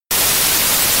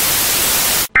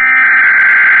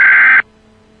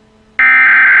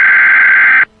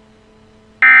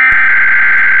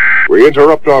We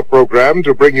interrupt our program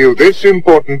to bring you this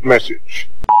important message.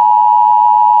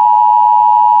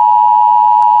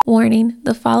 Warning,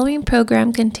 the following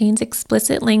program contains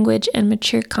explicit language and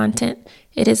mature content.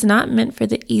 It is not meant for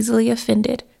the easily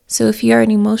offended. So if you are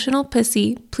an emotional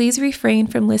pussy, please refrain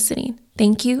from listening.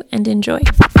 Thank you and enjoy.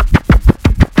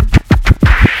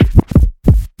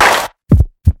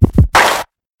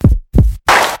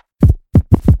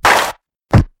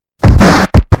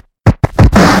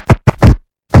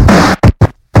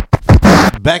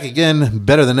 Back again,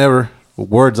 better than ever.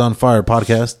 Words on Fire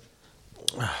podcast.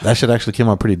 That shit actually came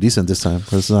out pretty decent this time.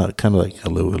 It's not kind of like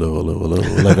hello,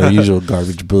 like our usual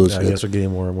garbage bullshit. I guess we're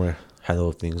getting more and more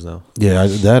hello things now. Yeah,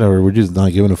 that or we're just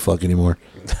not giving a fuck anymore.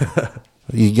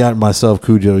 You got myself,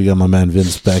 Kujo. You got my man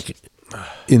Vince back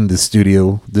in the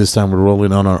studio. This time we're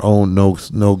rolling on our own,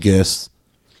 no guests,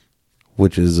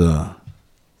 which is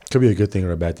could be a good thing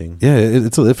or a bad thing. Yeah,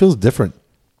 it feels different.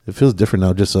 It feels different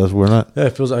now. Just us. We're not. Yeah,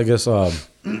 it feels. I guess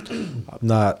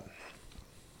not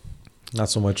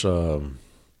so much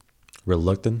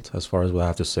reluctant as far as what I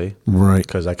have to say, right?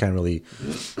 Because I can't really.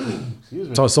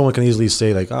 So someone can easily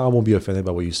say like, "Oh, I won't be offended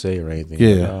by what you say" or anything.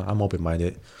 Yeah, like, I'm open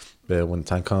minded, but when the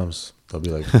time comes, they'll be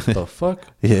like, "What the fuck?"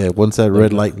 Yeah, once that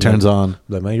red light turns on,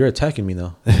 like, man, you're attacking me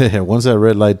now. Yeah, once that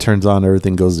red light turns on,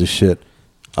 everything goes to shit.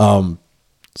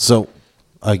 So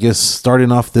I guess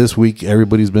starting off this week,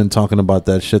 everybody's been talking about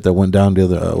that shit that went down the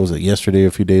other. Was it yesterday or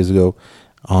a few days ago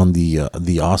on the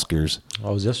Oscars?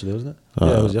 Oh, it was yesterday, wasn't it?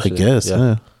 Yeah, it was yesterday. I guess.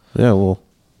 Yeah. Well,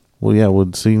 yeah.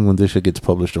 We'll see when this shit gets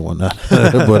published and whatnot.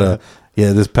 But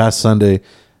yeah, this past Sunday,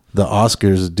 the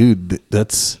Oscars, dude.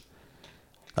 That's.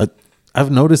 I've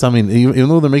noticed. I mean, even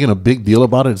though they're making a big deal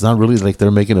about it, it's not really like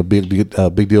they're making a big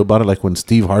deal about it. Like when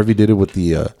Steve Harvey did it with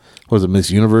the what was it, Miss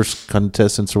Universe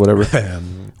contestants or whatever.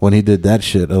 When he did that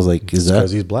shit, I was like, "Is that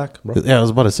because he's black, bro?" Yeah, I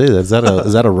was about to say that. Is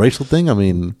that a racial thing? I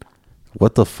mean,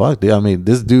 what the fuck, dude? I mean,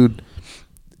 this dude.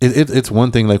 It's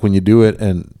one thing like when you do it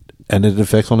and it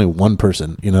affects only one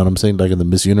person. You know what I'm saying? Like in the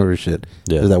Miss Universe shit,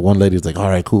 there's that one lady's like, "All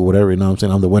right, cool, whatever." You know what I'm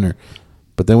saying? I'm the winner.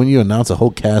 But then when you announce a whole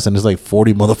cast and there's like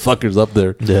 40 motherfuckers up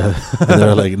there, yeah, and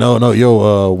they're like, no,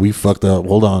 yo, we fucked up.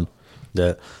 Hold on.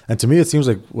 Yeah, and to me it seems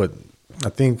like I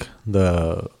think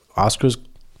the Oscars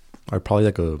are probably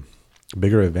like a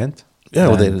bigger event. Yeah,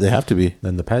 well, they have to be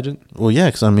than the pageant. Well, yeah,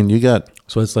 because I mean, you got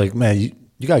so it's like, man, you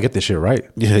gotta get this shit right.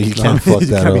 Yeah, you can't fuck that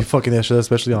up. You can't be fucking that shit,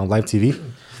 especially on live TV.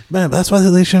 Man, that's why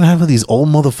they shouldn't have these old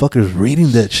motherfuckers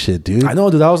reading that shit, dude. I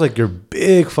know, dude. That was like your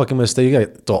big fucking mistake. You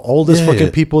got the oldest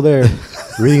fucking people there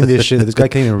reading this shit. This guy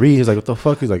can't even read. He's like, what the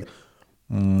fuck? He's like,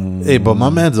 Hey, but my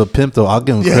man's a pimp, though. I'll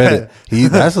give him credit.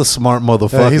 That's a smart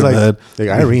motherfucker, he's like, man. Like,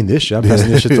 I ain't reading this shit. I'm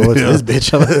passing this shit to this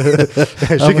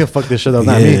bitch. She can fuck this shit up,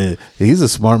 not me. He's a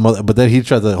smart mother. But then he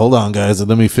tried to, hold on, guys, and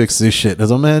let me fix this shit. I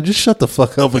was like, man, just shut the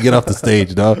fuck up and get off the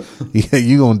stage, dog. Yeah,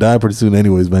 you gonna die pretty soon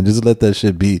anyways, man. Just let that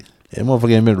shit be. That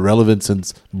motherfucker ain't been relevant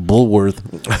since Bullworth,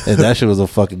 and that shit was a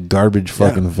fucking garbage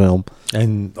fucking film.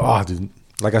 And dude,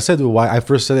 like I said, why I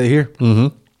first said it here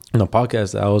in the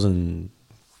podcast, I wasn't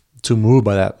too moved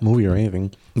by that movie or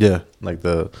anything. Yeah, like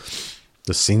the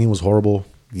singing was horrible.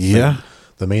 Yeah, like,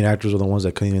 the main actors are the ones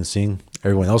that couldn't even sing.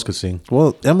 Everyone else could sing.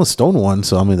 Well, Emma Stone won,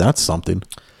 so I mean that's something.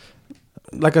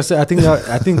 Like I said, I think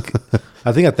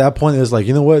at that point it was like,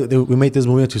 you know what, we made this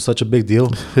movie into such a big deal.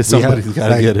 Somebody's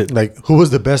gotta get it. Like, who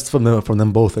was the best from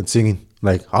them both at singing?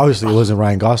 Like, obviously it wasn't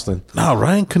Ryan Gosling. No,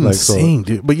 Ryan couldn't sing,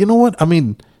 dude. But you know what? I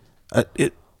mean,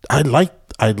 I liked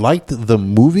the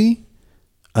movie.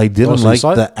 I didn't like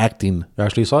the acting. You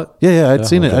actually saw it? Yeah, I'd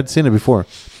seen it. I'd seen it before.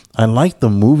 I liked the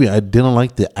movie. I didn't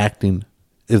like the acting,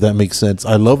 if that makes sense.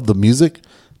 I loved the music.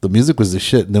 The music was the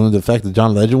shit. And then the fact that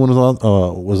John Legend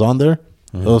was on there.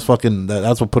 It was fucking.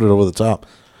 That's what put it over the top.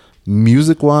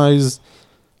 Music wise,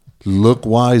 look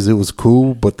wise, it was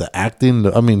cool, but the acting.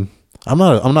 I mean, I'm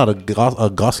not a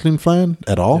Gosling fan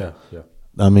at all. Yeah.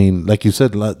 I mean, like you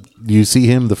said, you see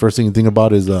him. The first thing you think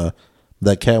about is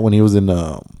that cat when he was in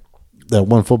that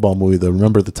one football movie, the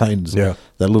Remember the Titans. Yeah,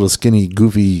 that little skinny,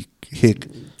 goofy hick.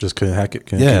 Just couldn't hack it.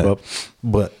 Couldn't keep up.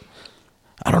 But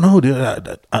I don't know, dude.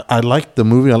 I like the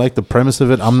movie. I like the premise of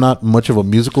it. I'm not much of a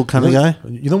musical kind of guy.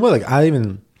 You know what? Like,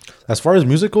 as far as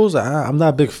musicals, I'm not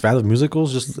a big fan of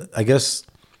musicals. Just, I guess,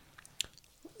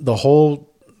 the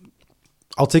whole,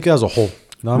 I'll take it as a whole.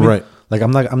 You know what I mean? Right. Like,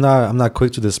 I'm not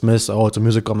quick to dismiss. Oh, it's a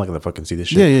musical. I'm not gonna fucking see this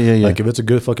shit. Yeah. Like, if it's a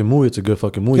good fucking movie, it's a good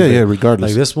fucking movie. Yeah. Regardless,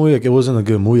 like this movie, like, it wasn't a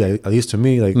good movie. At least to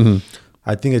me, like.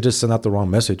 I think it just sent out the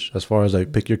wrong message as far as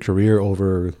like pick your career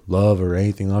over love or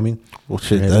anything. You know what I mean, well,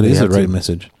 shit, that is the right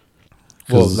message.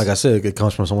 Well, like I said, it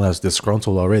comes from someone that's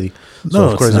disgruntled already. So no,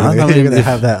 of course, you're going to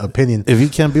have that opinion. If you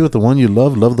can't be with the one you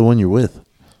love the one you're with.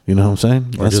 You know what I'm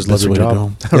saying? Or just love your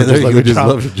job. Yeah, there you go. Just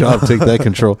love your job. Take that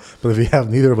control. But if you have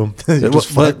neither of them, you're just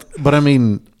fucked. But I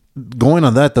mean, going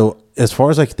on that though, as far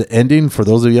as like the ending, for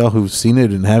those of y'all who've seen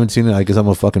it and haven't seen it, I guess I'm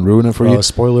gonna fucking ruin it for you.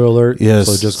 Spoiler alert. Yes.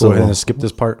 So just go ahead and skip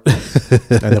this part.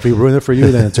 And if we ruin it for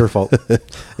you, then it's your fault.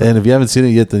 And if you haven't seen it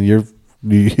yet, then you're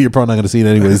probably not gonna see it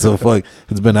anyway. So fuck,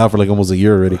 it's been out for like almost a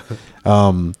year already.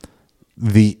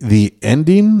 The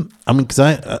ending, I mean, because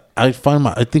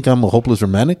I think I'm a hopeless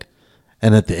romantic,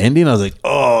 and at the ending I was like,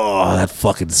 oh, that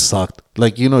fucking sucked.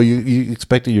 Like, you know, you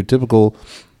expected your typical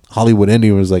Hollywood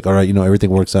ending was like, all right, you know, everything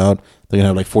works out, they're gonna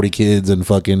have like 40 kids and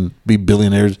fucking be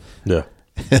billionaires. Yeah.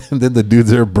 And then the dudes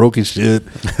there broke as shit,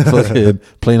 fucking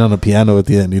playing on a piano at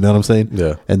the end. You know what I'm saying?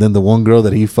 Yeah. And then the one girl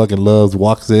that he fucking loves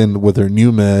walks in with her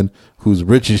new man who's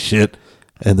rich as shit,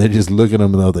 and they just look at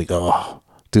him and I was like, oh,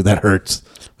 dude, that hurts.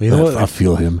 You know what? I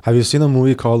feel him. Have you seen a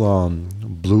movie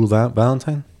called Blue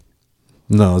Valentine?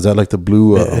 No, is that like the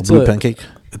blue pancake?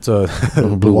 It's a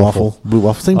blue waffle. Blue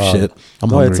waffle, same shit. I'm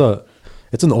hungry.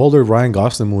 It's an older Ryan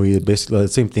Gosling movie. Basically the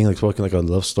same thing, like fucking like a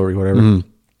love story, whatever. Mm-hmm.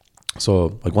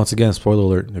 So, like, once again, spoiler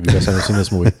alert, if you guys haven't seen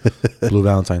this movie, Blue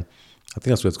Valentine. I think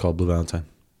that's what it's called, Blue Valentine.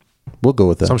 We'll go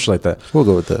with that. Some shit like that. We'll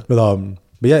go with that.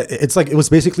 But yeah, it's like, it was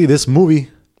basically this movie,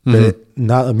 but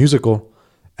not a musical,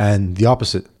 and the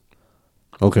opposite.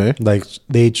 Okay. Like,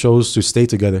 they chose to stay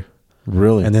together.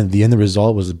 Really? And then the end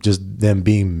result was just them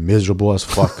being miserable as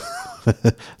fuck.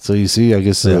 So you see, I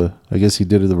guess he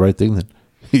did the right thing then.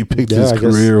 He picked his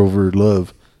career over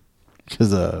love.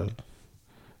 Because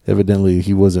evidently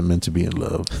he wasn't meant to be in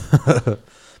love.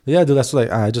 Yeah, dude, that's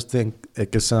like, I just think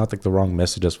it could send out like the wrong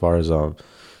message as far as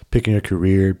picking your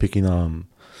career, picking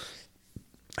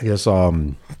I guess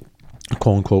quote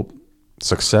unquote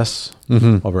success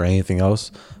over anything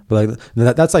else. But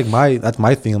like that's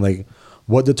my thing. I'm like,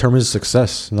 what determines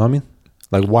success? You know what I mean?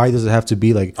 Like, why does it have to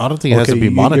be like? I don't think it has to be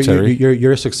monetary.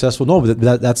 You're successful. No, but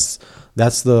that's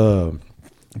the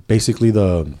basically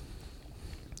the.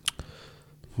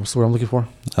 What's the word I'm looking for?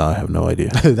 I have no idea.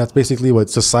 That's basically what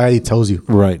society tells you.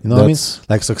 Right. You know what I mean?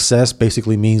 Like, success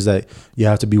basically means that you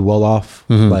have to be well off,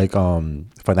 like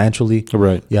financially.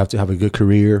 Right. You have to have a good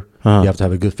career. You have to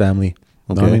have a good family.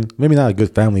 You know what I mean? Maybe not a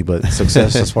good family, but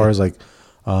success as far as like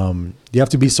you have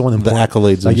to be someone important. The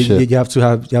accolades like and shit. You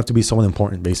have to be someone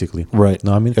important, basically. Right. You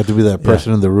know what I mean? You have to be that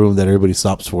person in the room that everybody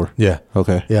stops for. Yeah.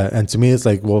 Okay. Yeah. And to me, it's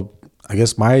like, well, I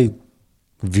guess my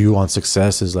view on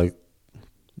success is like,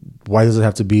 why does it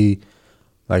have to be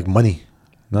like money? You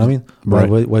know what I mean?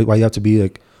 Right. Why you have to be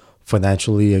like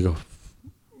financially like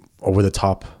over the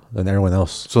top than everyone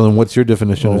else? So then what's your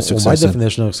definition of success? My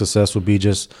definition of success would be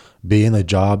just being a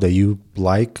job that you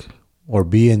like, or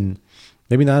being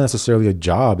maybe not necessarily a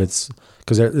job. It's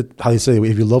because how you say,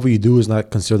 if you love what you do, is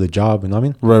not considered a job. You know what I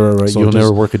mean? Right. So you'll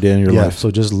never work a day in your life. So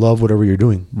just love whatever you're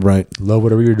doing. Right. Love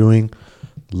whatever you're doing.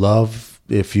 Love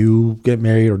if you get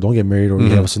married or don't get married, or you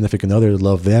have a significant other,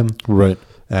 love them. Right.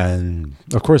 And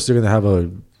of course they're gonna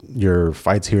have your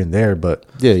fights here and there, but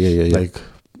yeah. Like,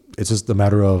 it's just a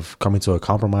matter of coming to a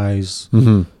compromise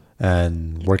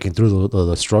and working through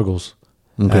the struggles,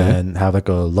 and have like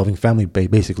a loving family.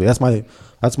 Basically, that's my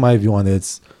view on it.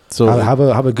 It's so have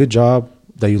a good job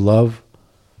that you love,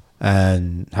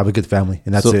 and have a good family,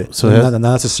 and that's it. So not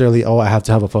necessarily, I have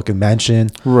to have a fucking mansion,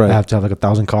 right? I have to have like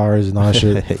 1,000 cars and all that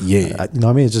shit. Yeah, you know what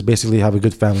I mean? It's just basically have a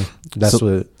good family. That's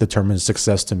what determines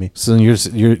success to me. So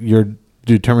your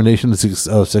determination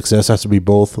of success has to be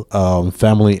both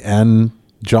family and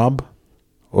job,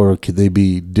 or could they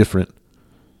be different?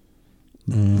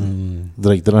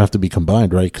 Like, they don't have to be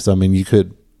combined, right? Because I mean, you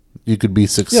could be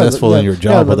successful in your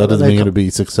job, but that doesn't mean you're going to be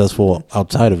successful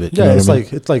outside of it. Yeah, it's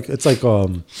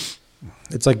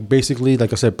like basically,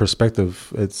 like I said,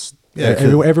 perspective. It's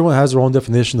everyone has their own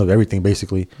definition of everything,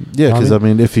 basically. Yeah, because I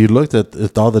mean, if you looked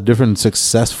at all the different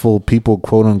successful people,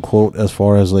 quote unquote, as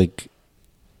far as like,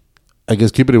 I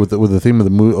guess keeping it with the theme of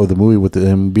the movie with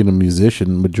him being a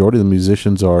musician, majority of the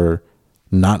musicians are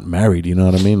not married. You know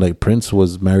what I mean? Like, Prince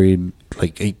was married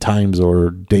like 8 times or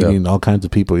dating all kinds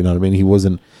of people. You know what I mean? He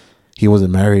wasn't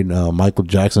married. Michael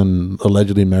Jackson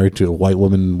allegedly married to a white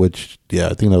woman, which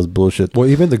I think that was bullshit. Well,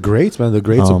 even the greats, man. The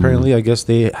greats apparently, I guess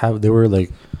they were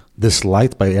like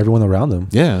disliked by everyone around them.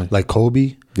 Yeah, like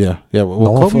Kobe. Yeah.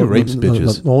 Well, Kobe rapes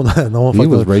bitches. No one he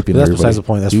was raping that's everybody. Besides the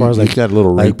point. As far as like, he got a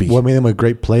little rapey. What made him a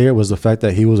great player was the fact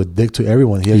that he was a dick to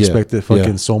everyone. He expected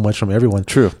fucking so much from everyone.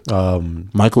 True.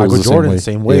 Michael Jordan,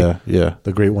 same way. Yeah.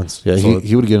 The great ones. Yeah, so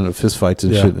he would get into fist fights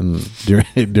and shit,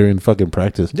 and during fucking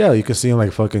practice. Yeah, you can see him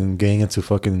like fucking getting into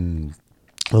fucking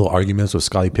little arguments with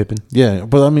Scottie Pippen. Yeah,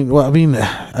 but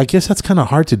I guess that's kind of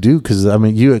hard to do because I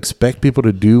mean, you expect people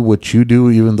to do what you do,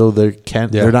 even though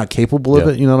they're not capable of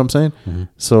it. You know what I'm saying? Mm-hmm.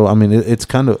 So I mean, it's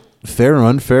kind of fair or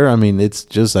unfair. I mean, it's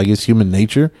just I guess human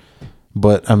nature.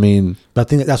 But I mean, I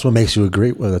think that's what makes you a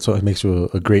great. Well, that's what makes you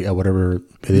a great at whatever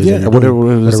it is. Yeah,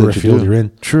 whatever field you're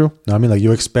in. True. No, I mean, like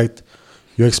you expect,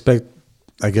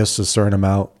 I guess, a certain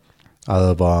amount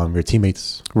out of your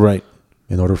teammates, right,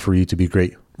 in order for you to be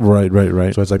great.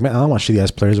 Right. So it's like, man, I don't want shitty ass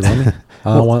players around me.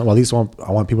 I don't want. Well, at least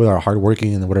I want people that are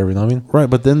hardworking and whatever. You know what I mean? Right.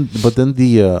 But then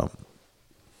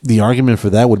the argument for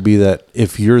that would be that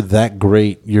if you're that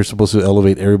great, you're supposed to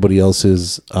elevate everybody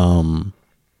else's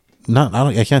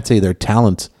I can't say their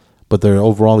talent, but their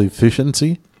overall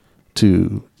efficiency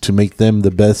to make them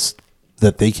the best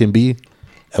that they can be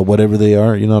at whatever they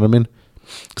are. You know what I mean?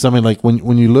 Because I mean, like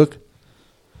when you look,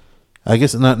 I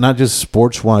guess not just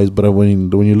sports wise, but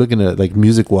when you're looking at like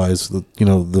music wise, the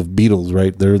Beatles,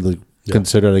 right? They're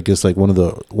considered, I guess, like one of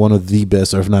the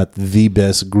best, or if not the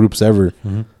best groups ever.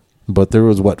 Mm-hmm. But there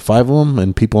was 5 of them,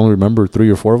 and people only remember 3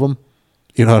 or 4 of them.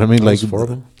 You know what I mean? Like 4 of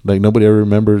them. Like nobody ever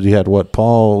remembers. You had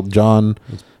Paul, John,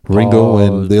 Ringo,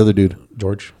 and the other dude,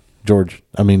 George.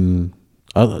 I mean,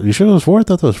 you sure it was 4? I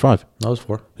thought that was 5. That was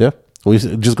 4. Yeah. Well,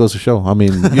 it just goes to show. I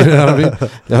mean, you know what I mean?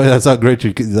 That's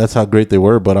how great they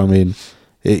were. But I mean,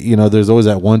 there's always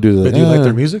that one dude. But do you like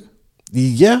their music?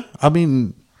 Yeah. I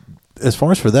mean, as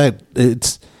far as for that,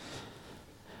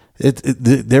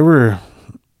 they were.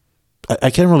 I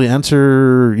can't really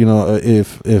answer.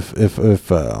 If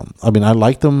I mean, I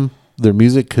liked their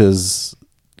music because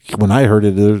when I heard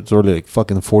it was already like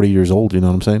fucking 40 years old. You know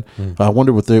what I'm saying? Mm. I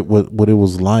wonder what it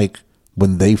was like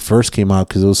when they first came out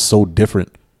because it was so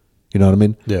different. You know what I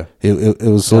mean? Yeah. It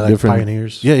was so different.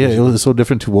 Pioneers. Yeah. It was so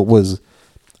different to what was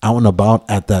out and about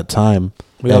at that time.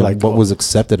 Yeah, like what was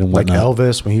accepted and whatnot. Like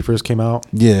Elvis when he first came out.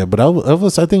 Yeah, but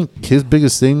Elvis, I think his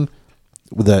biggest thing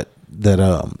that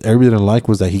everybody didn't like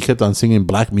was that he kept on singing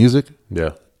black music.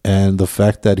 Yeah. And the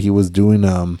fact that he was doing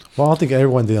well, I don't think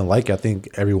everyone didn't like it. I think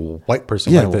every white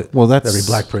person liked it. Well, every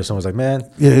black person was like, man.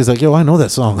 Yeah, he's like, yo, I know that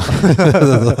song.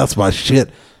 That's my shit.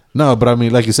 No, but I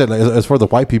mean, like you said, like, as for the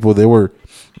white people, they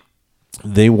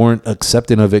weren't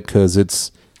accepting of it because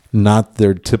it's not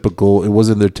their typical. It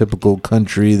wasn't their typical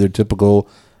country, their typical,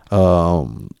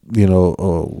 what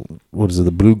is it,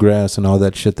 the bluegrass and all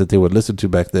that shit that they would listen to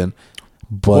back then.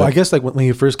 But well, I guess like when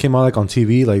he first came out, like on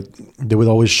TV, like they would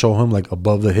always show him like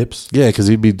above the hips. Yeah, because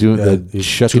he'd be doing the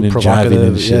shucking and jiving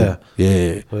and shit.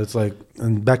 Yeah. But it's like,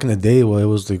 and back in the day, well, it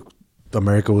was like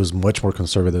America was much more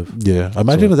conservative. Yeah,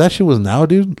 imagine if that shit was now,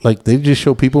 dude. Like they just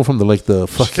show people from the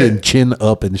fucking chin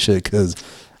up and shit. Because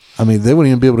I mean, they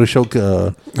wouldn't even be able to show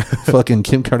fucking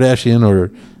Kim Kardashian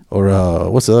or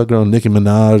what's the other girl, Nicki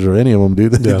Minaj, or any of them,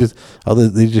 dude.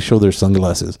 They just show their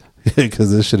sunglasses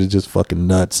because this shit is just fucking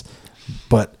nuts.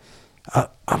 But I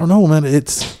don't know, man.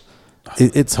 It's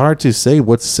hard to say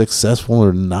what's successful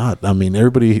or not. I mean,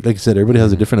 everybody, like I said, everybody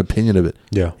has a different opinion of it.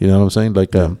 Yeah, you know what I'm saying?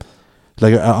 Like,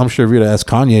 I'm sure if you were to ask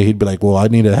Kanye, he'd be like, "Well, I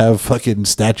need to have fucking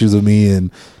statues of me,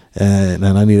 and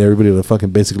I need everybody to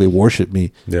fucking basically worship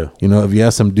me." Yeah, you know, if you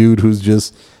ask some dude who's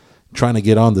just trying to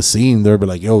get on the scene, they'll be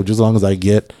like, "Yo, just as long as I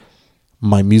get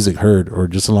my music heard, or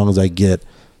just as long as I get."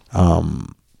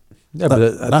 Yeah,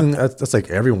 but I think that's like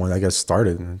everyone, I guess,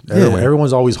 started.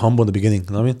 Everyone's always humble in the beginning. You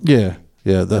know what I mean?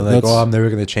 Yeah. Like, I'm never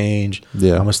going to change.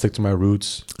 Yeah. I'm going to stick to my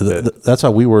roots. That's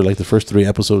how we were like the first 3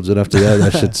 episodes. And after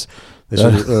that shit's...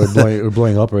 we're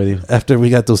blowing up already. After we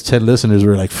got those 10 listeners, we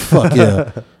were like, fuck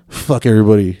yeah. Fuck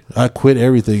everybody. I quit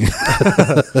everything.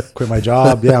 Quit my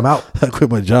job. Yeah, I'm out. I quit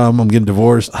my job. I'm getting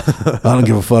divorced. I don't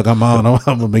give a fuck. I'm out. I'm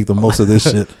going to make the most of this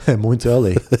shit. Moving to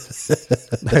LA.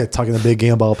 Talking a big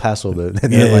game about El Paso, but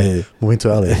moving to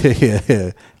LA.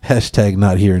 Yeah. Hashtag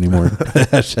not here anymore.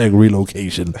 Hashtag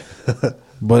relocation.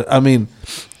 But I mean,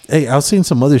 hey, I was seeing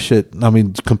some other shit. I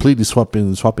mean, completely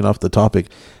swapping off the topic.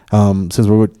 Since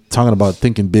we were talking about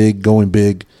thinking big, going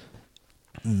big.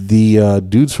 The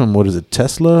dudes from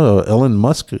Tesla, Elon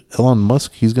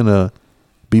Musk, he's gonna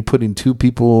be putting 2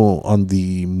 people on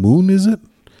the moon, is it?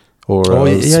 Or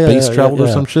space travel or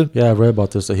some shit? Yeah, I read about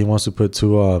this, that he wants to put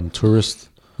 2 tourists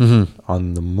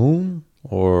on the moon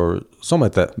or something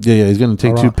like that. Yeah, he's gonna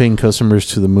take 2 paying customers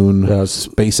to the moon.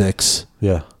 SpaceX.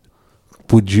 Yeah.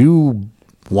 Would you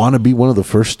want to be one of the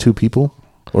first 2 people?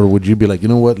 Or would you be like, you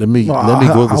know what? Let me go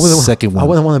the second one. I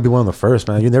wouldn't want to be one of the first,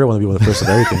 man. You never want to be one of the first of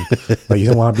everything. Like you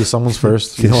don't want to be someone's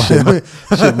first. You know what I mean?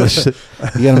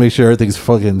 You got to make sure everything's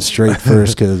fucking straight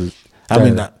first, because I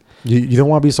mean, you don't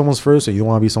want to be someone's first, or you don't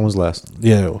want to be someone's last.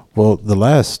 Yeah. Well, the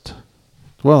last.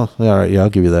 Well, all right. Yeah, I'll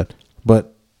give you that.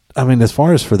 But I mean, as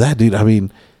far as for that, dude, I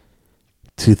mean,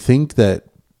 to think that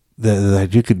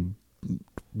you could,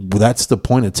 that's the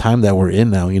point of time that we're in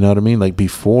now. You know what I mean? Like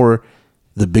before,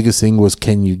 the biggest thing was,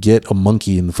 can you get a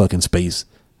monkey in the fucking space?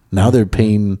 Now they're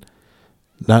paying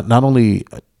not only,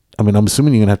 I mean, I'm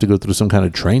assuming you're gonna have to go through some kind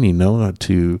of training, no,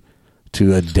 to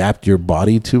adapt your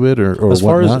body to it or as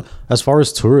whatnot. As far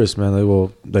as tourists, man, like,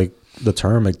 well, like the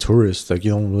term like tourist, like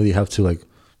you don't really have to like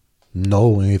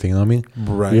know anything. You know what I mean?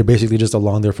 Right. You're basically just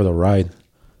along there for the ride.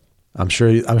 I'm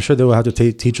sure they will have to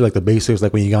teach you like the basics,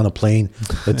 like when you get on a plane,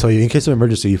 they tell you in case of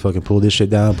emergency, you fucking pull this shit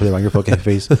down, put it on your fucking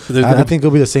face. I think it'll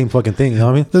be the same fucking thing. You know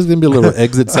what I mean? There's gonna be a little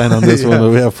exit sign on this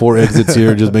one. We have 4 exits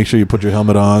here. Just make sure you put your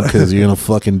helmet on because you're gonna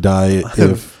fucking die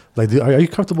if. Like, are you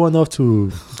comfortable enough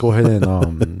to go ahead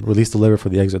and release the lever for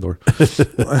the exit door?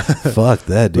 Fuck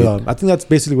that, dude. But, I think that's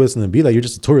basically what it's gonna be. Like, you're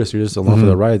just a tourist. You're just along for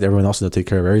the ride. Everyone else is gonna take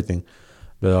care of everything.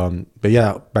 But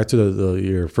yeah, back to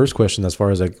your first question, as far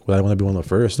as like, would I want to be one of the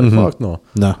first? Like, fuck no.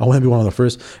 I want to be one of the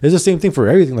first. It's the same thing for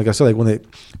everything. Like I said, like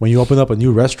when you open up a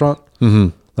new restaurant,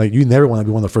 like you never want to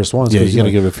be one of the first ones. Yeah, you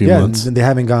gotta give it a few months. And they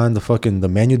haven't gotten the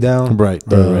menu down. Right.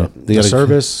 The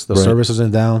service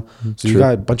isn't down. So you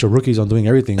got a bunch of rookies on doing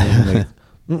everything. And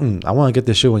like, I want to get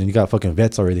this shit when you got fucking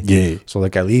vets already. Yeah. So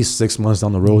like at least 6 months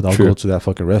down the road, I'll go to that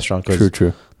fucking restaurant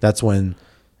because that's when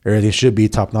everything should be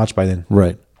top notch by then.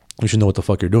 Right. You should know what the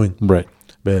fuck you're doing. Right.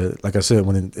 But like I said,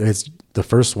 when it's the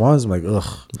first ones, I'm like,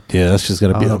 ugh. Yeah, that's just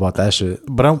gonna be. I don't know about that shit.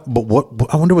 But I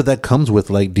wonder what that comes with.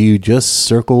 Like, do you just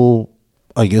circle,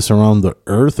 I guess, around the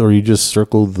Earth, or you just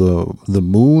circle the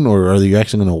moon, or are you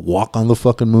actually gonna walk on the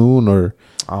fucking moon, or?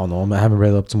 I don't know. I haven't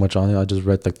read up too much on it. I just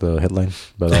read like the headline,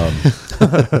 but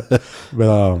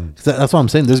that's what I'm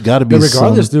saying. There's got to be.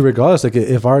 Regardless, like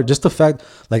if just the fact,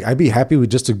 like I'd be happy with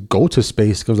just to go to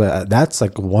space because that's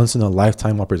like once in a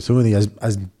lifetime opportunity.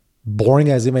 As boring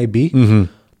as it may be,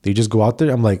 they just go out there.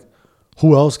 I'm like,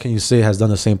 who else can you say has done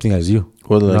the same thing as you?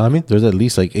 Well, you know what I mean? There's at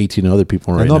least like 18 other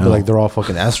people right now. But like they're all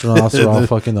fucking astronauts. They're all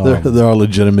fucking. They're all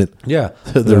legitimate. Yeah,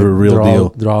 they're a real deal.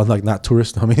 They're all like not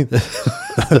tourists. I mean,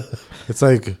 it's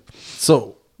like.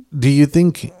 So, do you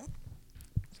think?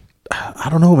 I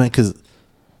don't know, man. Because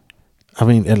I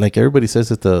mean, and like everybody says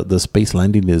that the space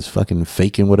landing is fucking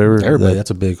fake and whatever. Everybody, that's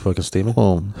a big fucking statement.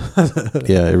 Well,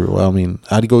 yeah. Well, I mean,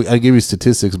 I'd give you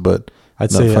statistics, but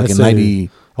I'd say 90.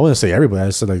 I wouldn't say everybody. I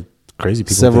said like crazy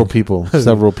people.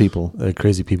 Several people.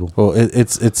 Crazy people. Well,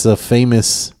 it's a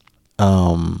famous,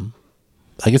 I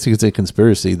guess you could say,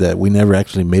 conspiracy that we never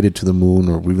actually made it to the moon,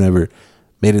 or we've never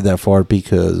made it that far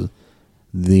because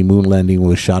the moon landing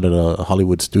was shot at a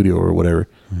Hollywood studio or whatever.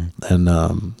 And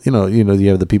you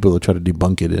have the people that try to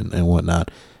debunk it and whatnot.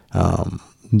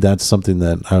 That's something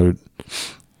that I would.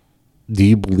 Do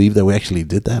you believe that we actually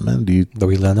did that, man? That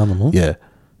we landed on the moon? Yeah.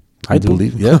 I do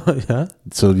believe, yeah.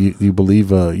 So you believe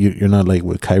you're not like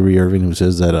with Kyrie Irving, who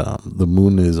says that the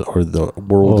moon is, or the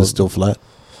world is still flat.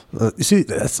 You see,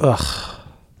 that's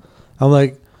I'm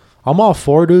like, I'm all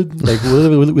for, dude. Like we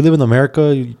live in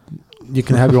America. You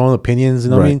can have your own opinions.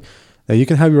 You know what I mean? Like, you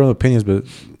can have your own opinions, but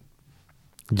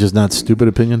just not stupid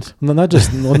opinions. No, not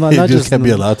just. Well, not just can't be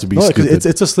allowed to be stupid.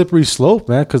 It's a slippery slope,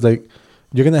 man. Because like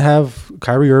you're gonna have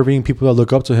Kyrie Irving, people that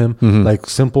look up to him, like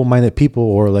simple-minded people,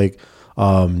 or like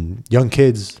young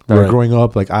kids that are growing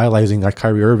up like idolizing like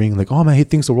Kyrie Irving, like, oh man, he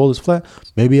thinks the world is flat.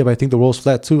 Maybe if I think the world's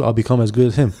flat too, I'll become as good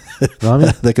as him. You know what I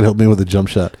mean? That could help me with a jump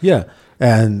shot. Yeah.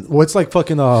 And it's like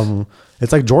fucking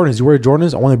it's like Jordans. You wear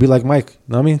Jordans, I want to be like Mike.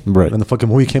 You know what I mean? Right. When the fucking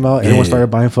movie came out, everyone started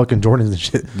buying fucking Jordans and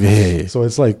shit. Yeah. So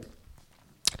it's like,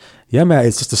 yeah, man,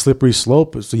 it's just a slippery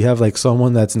slope. So you have like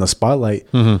someone that's in the spotlight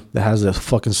that has a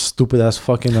fucking stupid ass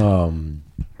fucking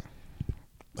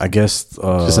I guess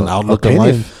just an outlook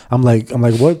opinion. on life. I'm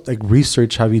like, what like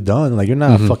research have you done? Like, you're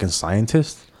not a fucking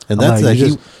scientist. And that's like,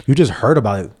 you just heard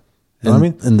about it. You know what I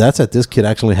mean? And that's that this kid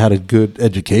actually had a good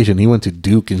education. He went to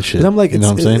Duke and shit. And I'm like, you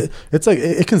know what I'm saying? It's like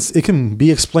it can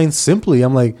be explained simply.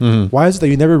 I'm like, why is it that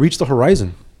you never reach the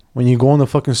horizon when you go on the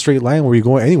fucking straight line where you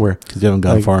go anywhere? Because you haven't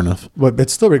gone far enough. But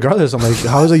still, regardless, I'm like,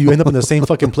 how is it you end up in the same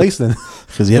fucking place then?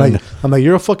 Because I'm like,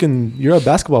 you're a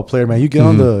basketball player, man. You get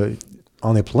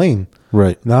on a plane,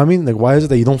 right? You know what I mean? Like, why is it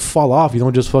that you don't fall off? You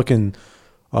don't just fucking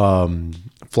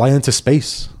fly into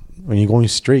space when you're going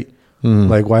straight?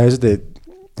 Like, why is it that?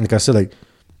 Like I said, like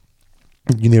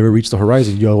you never reach the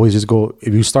horizon. You always just go.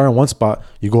 If you start in one spot,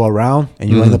 you go around and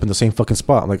you end up in the same fucking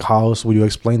spot. I'm like, how else would you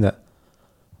explain that?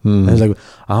 And he's like,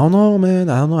 I don't know, man.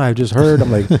 I don't know. I just heard.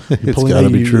 I'm like, it's gotta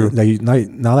be true.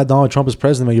 Now that Donald Trump is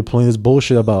president, man, you're pulling this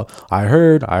bullshit about I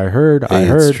heard.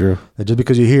 It's true. That just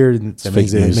because you hear it, it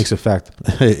makes it fact.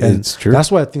 It's true. That's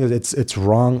why I think it's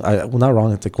wrong. Not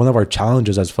wrong. It's like one of our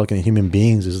challenges as fucking human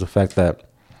beings is the fact that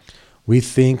we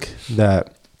think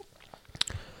that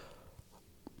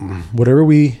whatever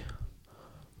we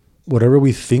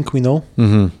think we know.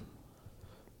 Mm-hmm.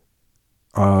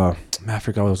 Man, I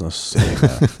forgot what I was gonna say.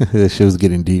 That shit was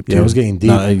getting deep. Yeah, it was getting deep.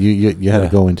 No, you had to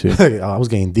go into it. I was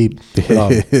getting deep.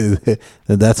 And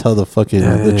that's how the fucking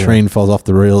the train falls off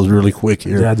the rails really quick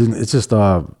here. Yeah, dude, it's just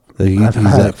He's I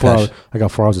that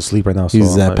got 4 hours of sleep right now. So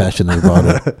He's that passionate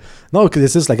about it. No, because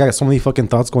it's just like I got so many fucking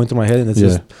thoughts going through my head, and it's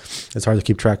just it's hard to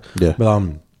keep track. Yeah. But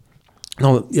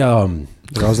no, yeah.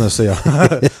 Like I was gonna say,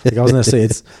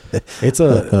 it's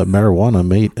a marijuana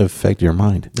may affect your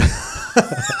mind.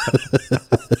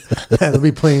 they'll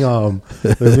be putting me on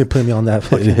that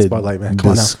fucking spotlight, man.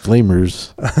 Come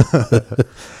Disclaimers. on now.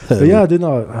 But yeah, dude,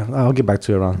 no, I'll get back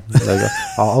to it, Ron. Like,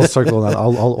 I'll circle that.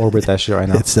 I'll orbit that shit right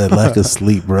now. It's that lack of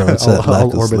sleep, bro.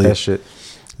 I'll orbit that shit.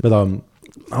 But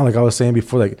like I was saying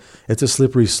before, like it's a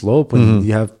slippery slope when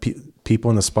you have people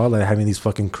in the spotlight having these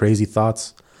fucking crazy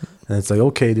thoughts. And it's like,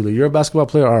 okay, dude, you're a basketball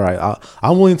player. All right,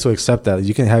 I'm willing to accept that.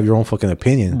 You can have your own fucking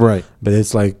opinion. Right. But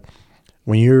it's like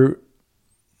when you're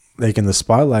like in the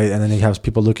spotlight and then you have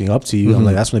people looking up to you, I'm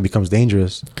like, that's when it becomes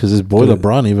dangerous. Because his boy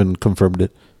LeBron even confirmed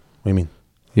it. What do you mean?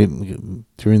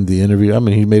 During the interview, I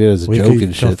mean, he made it as a joke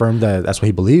and shit. Confirmed that that's what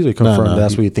he believes, or he confirmed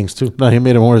that's what he thinks too? No, he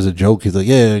made it more as a joke. He's like,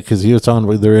 yeah, because he was talking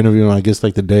about their interview, I guess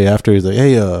like the day after. He's like,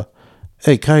 hey,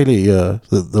 Kylie,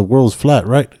 the world's flat,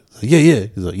 right? Yeah.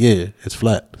 He's like, yeah, it's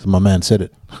flat. So my man said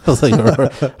it. I was like,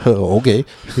 okay.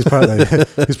 He's probably like,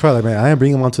 man, I didn't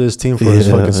bring him onto this team for his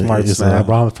fucking smarts, man. I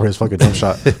brought him for his fucking jump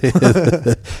shot. It's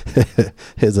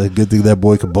a good thing that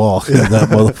boy could ball. That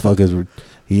motherfucker's,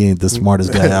 he ain't the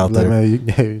smartest guy out there. Man,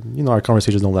 you know, our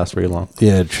conversations don't last very long.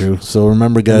 Yeah, true. So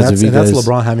remember, guys, that's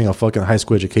LeBron having a fucking high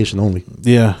school education only.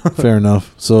 Yeah, fair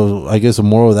enough. So I guess the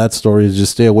moral of that story is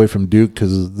just stay away from Duke,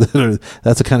 because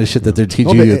that's the kind of shit that they're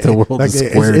teaching you at the world like, is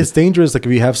squared. It's dangerous. Like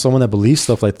if you have someone that believes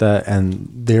stuff like that and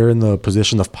they're in the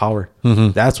position of power,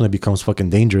 that's when it becomes fucking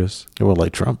dangerous. Well,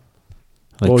 like Trump.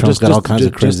 Trump's got all kinds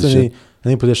of crazy shit.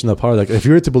 Any position of power, like if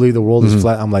you were to believe the world is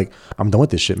flat, I'm like, I'm done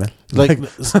with this shit, man. Like,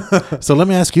 so let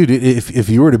me ask you, dude, if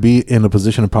you were to be in a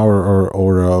position of power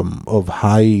or of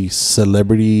high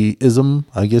celebrityism,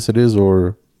 I guess it is,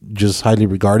 or just highly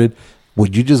regarded,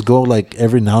 would you just go like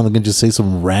every now and again just say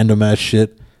some random ass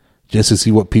shit just to see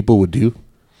what people would do?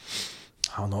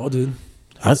 I don't know, dude.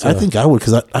 I think I would,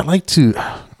 because I like to.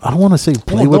 I don't want to say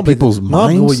play with people's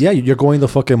minds. Well, yeah, you're going the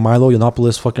fucking Milo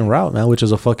Yiannopoulos fucking route, man, which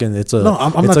is a fucking. It's a. No,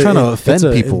 I'm not trying to offend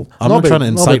people. I'm not trying to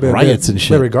incite riots and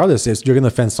shit. But regardless, you're gonna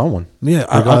offend someone. Yeah,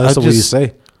 regardless of what you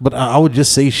say. But I would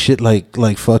just say shit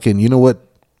like fucking. You know what?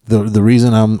 The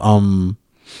reason I'm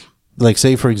like,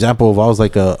 say for example, if I was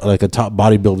like a top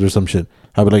bodybuilder or some shit,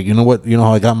 I'd be like, you know what? You know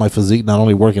how I got my physique? Not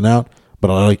only working out, but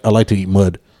I like to eat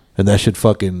mud. And that shit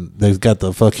fucking, they've got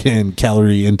the fucking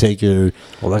calorie intake or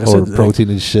protein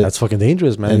and shit. That's fucking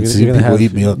dangerous, man. And you're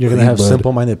gonna have mud.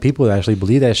 simple-minded people that actually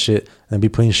believe that shit and be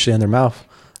putting shit in their mouth,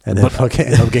 and then fucking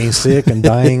end up getting sick and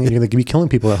dying. You're gonna be killing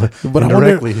people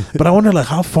indirectly. I wonder, like,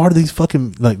 how far these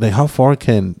fucking like how far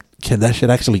can that shit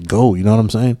actually go? You know what I'm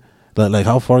saying? Like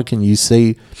how far can you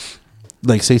say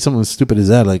something stupid as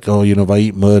that? Like, oh, you know, if I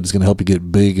eat mud, it's gonna help you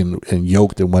get big and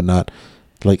yoked and whatnot.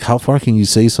 Like, how far can you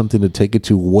say something to take it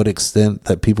to what extent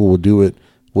that people will do it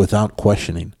without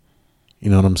questioning?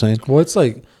 You know what I'm saying? Well, it's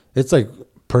like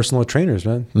personal trainers,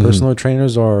 man. Personal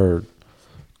trainers are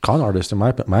con artists, in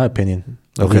my opinion.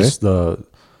 At least the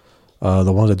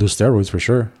ones that do steroids for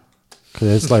sure.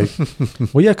 Because it's like,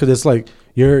 well, yeah, because it's like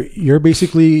you're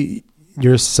basically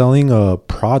selling a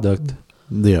product,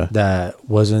 that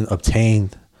wasn't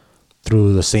obtained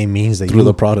through the same means that through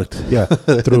the product,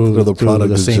 through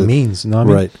the same means. You know what I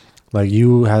mean? Right. Like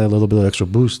you had a little bit of extra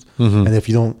boost, and if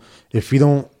you don't,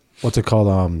 what's it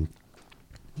called?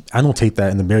 Annotate that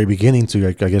in the very beginning to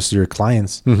I guess your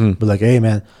clients, but like, hey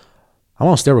man, I'm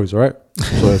on steroids, all right?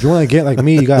 So if you want to get like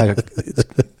me, you got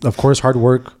of course hard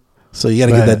work. So you got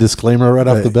to get that disclaimer right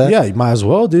off the bat. Yeah, you might as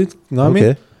well, dude. You know what I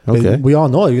mean? Okay. We all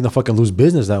know you're gonna fucking lose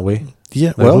business that way.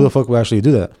 Yeah. Like, who the fuck would actually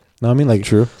do that? You know what I mean? Like,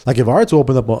 true. Like if I were to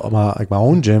open up my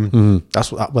own gym,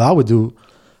 that's what I would do.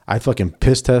 I'd fucking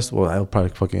piss test. Well, that would probably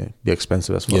fucking be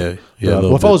expensive as fuck. Yeah.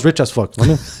 Well, if I was rich as fuck, I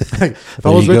mean, like, if I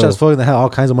was rich as fuck and I had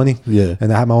all kinds of money,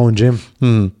 and I had my own gym,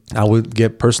 I would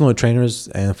get personal trainers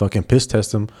and fucking piss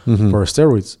test them for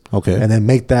steroids. Okay. And then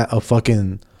make that a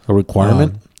fucking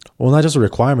requirement. Well, not just a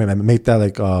requirement. I mean, make that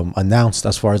like announced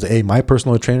as far as, hey, my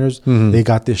personal trainers, they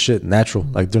got this shit natural.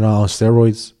 Like they're not on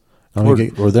steroids. Or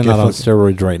they're not on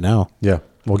steroids right now. Yeah.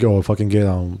 We'll fucking get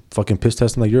fucking piss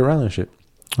testing like you're around and shit.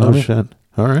 You know oh shit.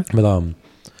 All right. But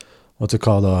what's it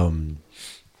called?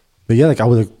 But yeah, like I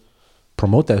would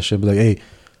promote that shit. But like, hey,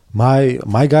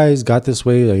 My guys got this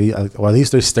way, or at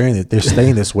least they're staying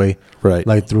this way, right?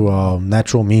 Like through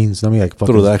natural means. I mean, like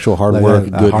through the actual hard work,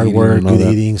 good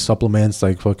eating, supplements,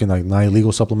 like fucking like not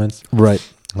illegal supplements, right?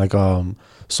 Like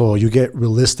so you get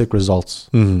realistic results.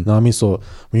 Mm-hmm. You know what I mean? So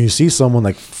when you see someone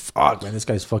like, fuck, man, this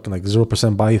guy's fucking like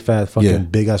 0% body fat, fucking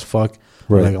big as fuck,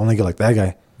 right? Like only get like that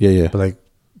guy, yeah. But like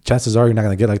chances are you're not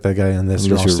gonna get like that guy unless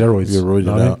you're on steroids. You're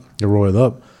roided out. You're roided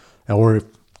up, or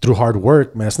through hard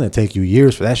work, man, it's gonna take you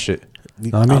years for that shit.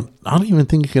 You know what I mean? I don't even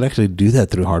think you could actually do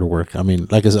that through hard work. I mean,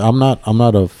 like I said, I'm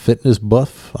not a fitness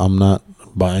buff. I'm not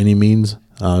by any means.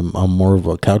 I'm more of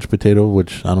a couch potato,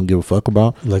 which I don't give a fuck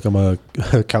about. Like I'm a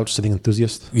couch sitting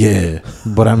enthusiast. Yeah,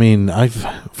 but I mean,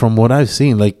 from what I've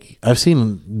seen like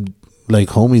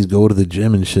homies go to the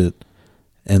gym and shit,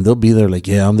 and they'll be there like,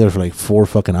 yeah, I'm there for like 4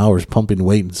 fucking hours pumping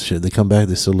weight and shit. They come back,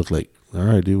 they still look like, all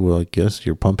right, dude, well, I guess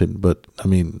you're pumping. But, I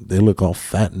mean, they look all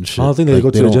fat and shit. I don't think they go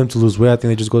to the gym to lose weight. I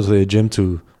think they just go to the gym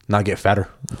to not get fatter.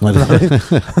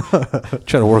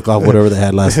 Try to work off whatever they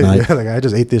had last night. Yeah, like I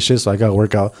just ate this shit, so I got to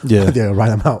work out. Yeah. Write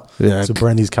them out. Yeah. To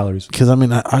burn these calories. Because, I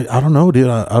mean, I don't know, dude.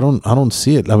 I don't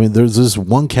see it. I mean, there's this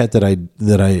one cat that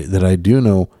I do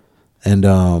know, and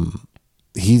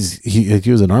he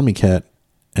was an army cat,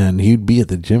 and he'd be at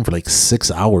the gym for like 6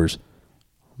 hours.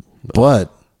 But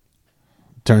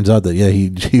turns out that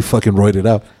he fucking roided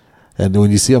out, and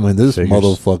when you see him, I mean, this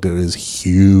motherfucker is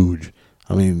huge.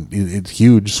 I mean, it's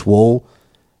huge, swole.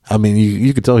 I mean,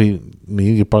 you could tell you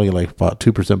could probably get like about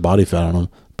 2% body fat on him,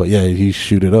 but yeah, he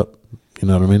shoot it up. You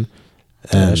know what I mean?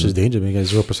 And that's just dangerous. Man. You got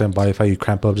 0% body fat, you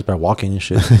cramp up just by walking and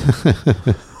shit.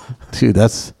 Dude,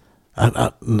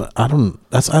 I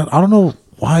don't know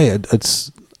why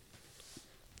it's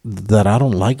that I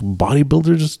don't like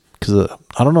bodybuilders, because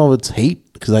I don't know if it's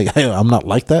hate because I'm not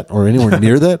like that or anywhere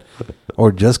near that,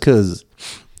 or just because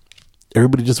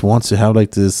everybody just wants to have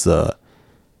like this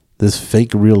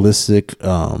fake realistic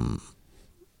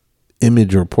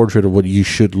image or portrait of what you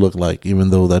should look like,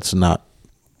 even though that's not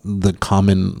the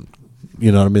common,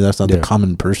 you know what I mean? That's not the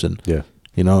common person. Yeah.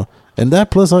 You know? And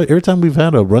that plus every time we've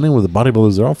had a run-in with the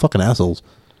bodybuilders, they're all fucking assholes.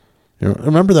 You know,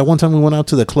 remember that one time we went out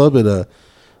to the club at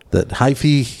that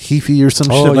Hi-Fi or some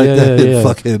shit like that? Yeah.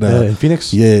 Fucking, in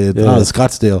Phoenix? Yeah,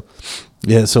 Scottsdale.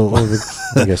 Yeah, so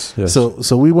I guess. Yes.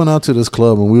 So we went out to this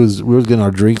club and we was getting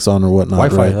our drinks on or whatnot.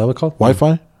 Wi-Fi, right? is that what it's called?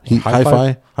 Wi-Fi?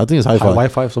 Hi-Fi? I think it's Hi-Fi.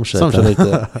 Wi-Fi, some shit like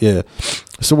that. Yeah.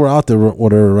 So we're out there,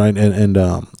 whatever, right? And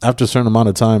after a certain amount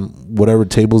of time, whatever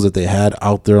tables that they had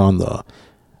out there on the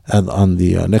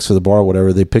next to the bar or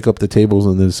whatever, they pick up the tables,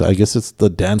 and there's, I guess it's the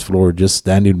dance floor, just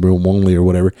standing room only or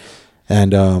whatever.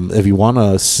 And if you want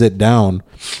to sit down,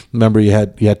 remember you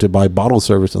had to buy bottle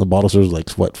service, and the bottle service was like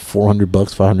what, $400,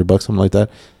 $500, something like that.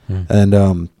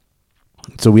 And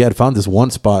so we had found this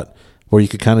one spot where you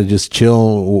could kind of just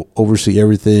chill, oversee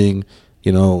everything,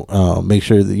 you know, make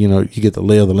sure that, you know, you get the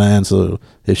lay of the land, so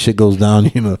if shit goes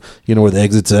down, you know where the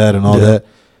exit's at and all that.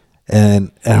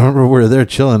 And I remember we were there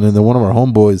chilling, and then one of our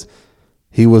homeboys,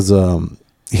 he was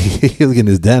he was getting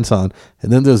his dance on, and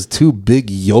then there's 2 big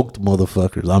yoked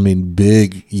motherfuckers. I mean,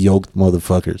 big yoked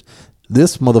motherfuckers.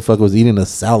 This motherfucker was eating a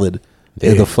salad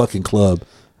in the fucking club.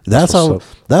 That's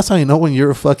how you know when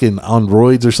you're fucking on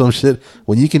roids or some shit,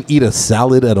 when you can eat a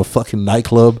salad at a fucking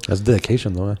nightclub. That's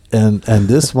dedication, though. And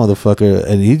this motherfucker,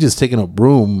 and he's just taking up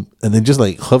room and then just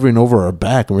like hovering over our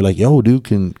back, and we're like, yo, dude,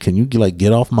 can you like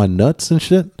get off my nuts and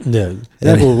shit? Yeah.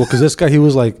 Well, because this guy, he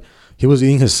was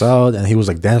eating his salad and he was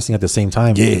like dancing at the same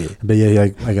time. Yeah. But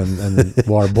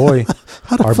our boy,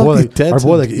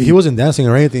 he wasn't dancing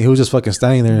or anything. He was just fucking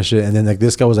standing there and shit. And then like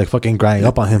this guy was like fucking grinding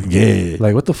up on him. Yeah.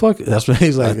 Like, what the fuck? That's what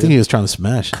he's like. I think he was trying to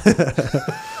smash.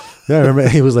 Yeah, I remember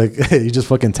he was like, he just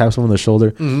fucking taps him on the shoulder.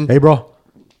 Mm-hmm. Hey, bro,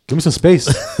 give me some space.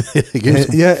 And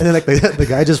then like the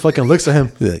guy just fucking looks at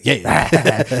him.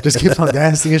 Yeah. Just keeps on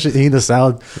dancing and shit, eating the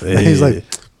salad. And he's like,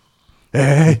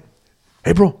 hey,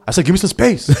 bro. I said, give me some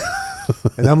space.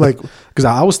 And I'm like, because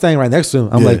I was standing right next to him.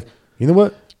 I'm like, you know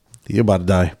what? You're about to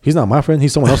die. He's not my friend.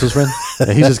 He's someone else's friend.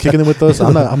 And he's just kicking it with us.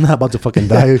 I'm not about to fucking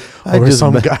die over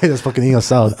some guy that's fucking eating a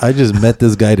salad. I just met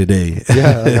this guy today.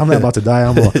 Yeah, like, I'm not about to die.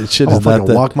 I'm gonna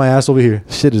fucking walk my ass over here.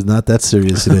 Shit is not that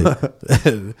serious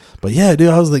today. But yeah, dude,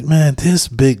 I was like, man, this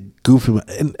big goofy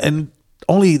and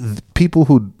only people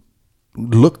who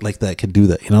look like that can do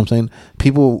that. You know what I'm saying?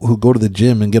 People who go to the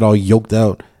gym and get all yoked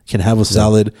out can have a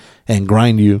salad and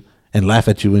grind you and laugh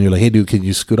at you when you're like, hey, dude, can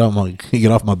you scoot out can you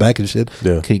get off my back and shit?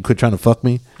 Yeah. Can you quit trying to fuck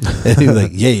me? And he's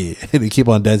like, yeah. And he keep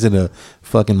on dancing to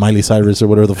fucking Miley Cyrus or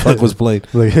whatever the fuck was played.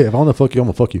 Like, hey, if I want to fuck you, I'm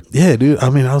going to fuck you. Yeah, dude. I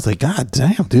mean, I was like, God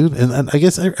damn, dude. And I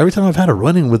guess every time I've had a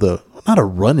run-in with not a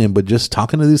run-in, but just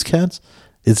talking to these cats,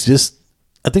 it's just,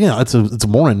 I think it's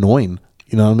more annoying.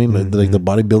 You know what I mean? Like the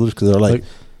bodybuilders, because they're like,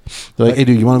 hey,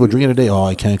 dude, you want to go drink it today? Oh,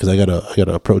 I can't because I got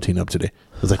a protein up today.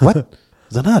 I was like, what? I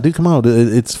was like, nah, dude, come on.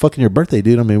 It's fucking your birthday,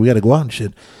 dude. I mean, we got to go out and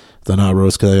shit. So nah, bro,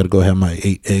 it's because I got to go have my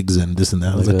 8 eggs and this and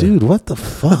that. I was like, dude, what the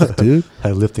fuck, dude?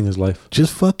 Lifting his life.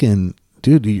 Just fucking,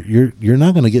 dude, you're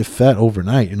not going to get fat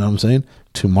overnight. You know what I'm saying?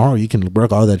 Tomorrow you can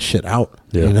work all that shit out.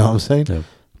 Yeah. You know what I'm saying? Yeah.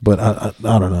 But I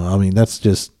don't know. I mean, that's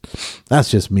just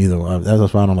me though.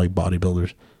 That's why I don't like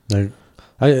bodybuilders. Like,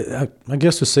 I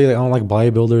guess to say like, I don't like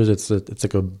bodybuilders, it's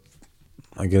like a,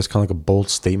 I guess kind of like a bold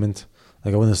statement.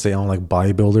 Like I wouldn't say I don't like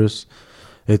bodybuilders.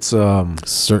 It's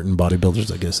certain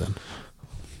bodybuilders, I guess. Then.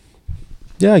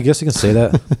 Yeah, I guess you can say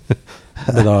that.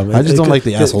 But, I just don't like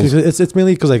the assholes. It's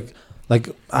mainly because like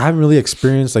I haven't really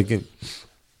experienced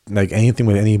like anything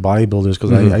with any bodybuilders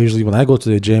because I usually when I go to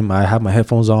the gym I have my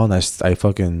headphones on. I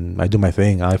do my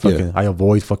thing. I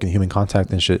avoid fucking human contact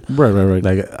and shit. Right.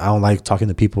 Like I don't like talking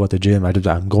to people at the gym.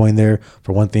 I'm going there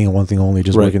for one thing and one thing only,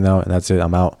 just working out, and that's it.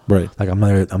 I'm out. Right. Like I'm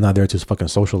not there to fucking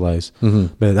socialize.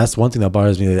 But that's one thing that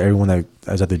bothers me. That everyone that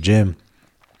is at the gym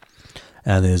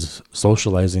and is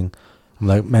socializing, I'm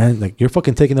like, man, like you're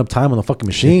fucking taking up time on the fucking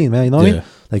machine, man. You know what I mean?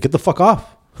 Like get the fuck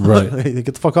off. Right.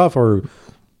 Get the fuck off or.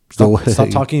 Stop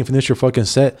talking and finish your fucking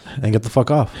set and get the fuck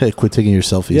off. Hey, quit taking your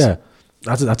selfies. Yeah,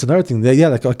 that's another thing. Yeah,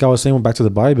 like I was saying, back to the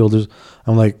bodybuilders,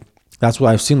 I'm like, that's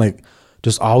what I've seen. Like,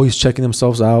 just always checking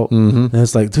themselves out, and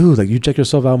it's like, dude, like you check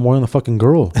yourself out more than the fucking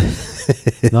girl.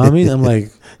 You know what I mean? I'm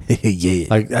like, yeah,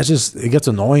 like that's just it gets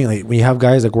annoying. Like when you have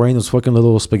guys like wearing those fucking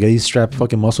little spaghetti strap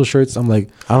fucking muscle shirts. I'm like,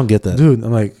 I don't get that, dude.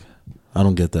 I'm like, I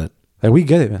don't get that. Like we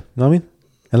get it, man. You know what I mean?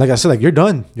 And like I said, like you're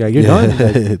done. Yeah, you're done.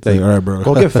 Like, all right, bro.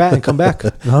 Go get fat and come back.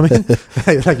 You know what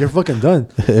I mean? Like you're fucking done.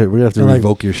 We're gonna have to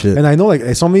revoke your shit. And I know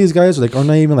like some of these guys like are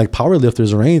not even like power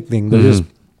lifters or anything.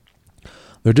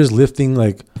 They're just lifting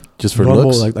like just for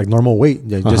normal, looks? like normal weight.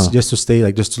 Yeah, just to stay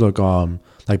like just to look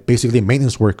like basically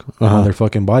maintenance work on their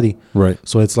fucking body. Right.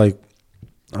 So it's like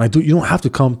you don't have to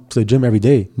come to the gym every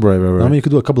day. Right. You know what I mean, you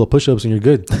could do a couple of push-ups and you're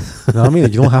good. You know what I mean?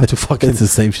 Like, you don't have to fucking. It's the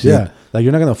same shit. Yeah. Like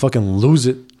you're not gonna fucking lose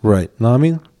it. Right. You know what I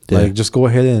mean? Yeah. Like just go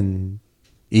ahead and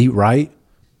eat right.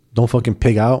 Don't fucking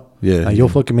pig out. Yeah. Like, you'll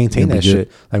fucking maintain that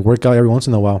shit. Like work out every once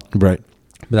in a while. Right.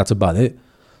 But that's about it.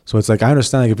 So it's like I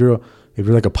understand like if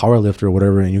you're like a power lifter or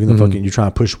whatever and you're gonna fucking you're trying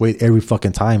to push weight every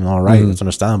fucking time and all right, it's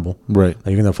understandable. Right. Like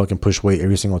you're gonna fucking push weight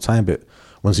every single time. But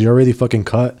once you're already fucking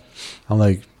cut, I'm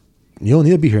like, you don't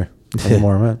need to be here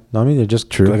anymore, man. You know what I mean? You're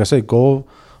just like I said, go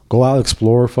out,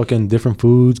 explore fucking different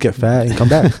foods, get fat, and come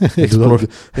back. explore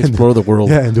the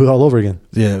world. Yeah, and do it all over again.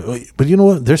 Yeah, but you know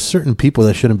what? There's certain people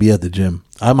that shouldn't be at the gym.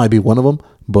 I might be one of them,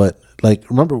 but like,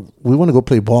 remember, we want to go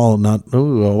play ball. I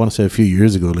want to say a few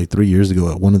years ago, like 3 years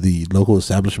ago, at one of the local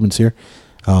establishments here.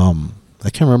 I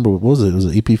can't remember what was it. Was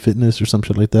it EP Fitness or some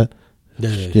shit like that?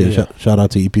 Yeah. Shout out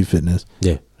to EP Fitness.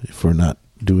 Yeah, for not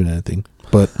doing anything,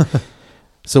 but.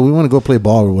 So we want to go play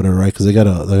ball or whatever, right? Because they got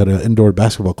an indoor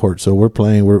basketball court. So we're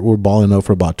playing, we're balling up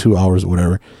for about 2 hours or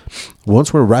whatever.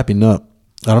 Once we're wrapping up,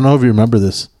 I don't know if you remember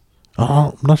this.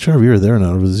 I'm not sure if you were there or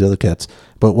not. It was the other cats.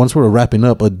 But once we're wrapping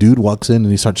up, a dude walks in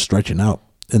and he starts stretching out,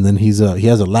 and then he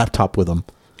has a laptop with him.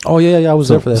 Oh yeah, I was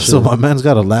there for that. So my man's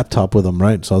got a laptop with him,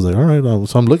 right? So I was like, all right.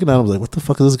 So I'm looking at him, I was like, what the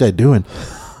fuck is this guy doing?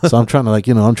 So I'm trying to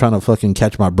I'm trying to fucking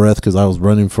catch my breath because I was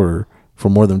running for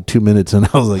more than 2 minutes, and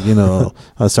I was like,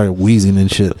 I started wheezing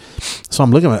and shit. So I'm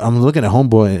looking at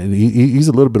homeboy, and he's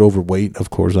a little bit overweight,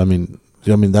 of course. I mean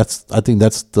I think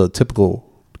that's the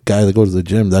typical guy that goes to the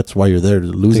gym. That's why you're there, to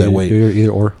lose that weight.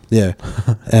 Either or. Yeah.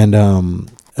 And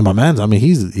my man's, I mean,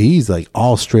 he's like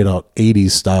all straight out 80s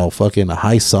style, fucking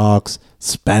high socks,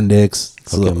 spandex,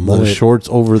 the shorts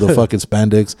over the fucking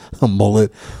spandex, a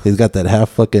mullet. He's got that half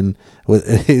fucking.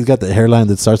 He's got the hairline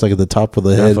that starts like at the top of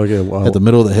the head, at the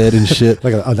middle of the head and shit,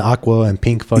 like an aqua and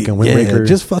pink fucking windbreaker.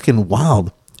 Just fucking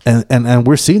wild. And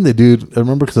we're seeing the dude. I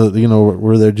remember because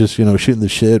we're there just shooting the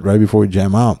shit right before we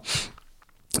jam out,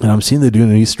 and I'm seeing the dude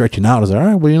and he's stretching out. I was like, all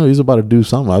right, well he's about to do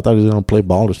something. I thought he was gonna play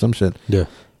ball or some shit. Yeah.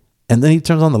 And then he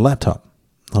turns on the laptop.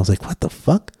 I was like, what the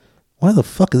fuck? Why the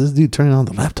fuck is this dude turning on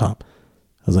the laptop?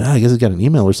 I was like, I guess he's got an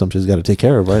email or something he's got to take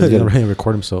care of, right? He's got to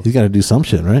record himself. He's got to do some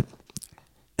shit, right?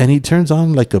 And he turns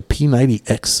on like a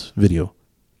P90X video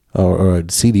or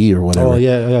a CD or whatever. Oh,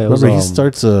 yeah. Remember, he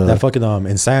starts... that fucking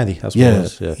Insanity. That's what it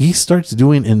was. Yeah. He starts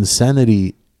doing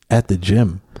Insanity at the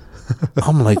gym.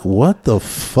 I'm like, what the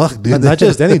fuck, dude? Not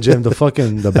just any gym,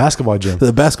 the basketball gym.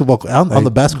 The basketball... on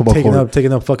the basketball court.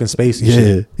 Taking up fucking space and yeah,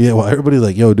 shit. Yeah, well, everybody's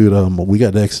like, yo, dude, we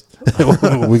got next.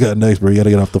 We got next, bro. You got to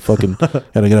get off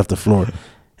the floor.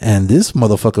 And this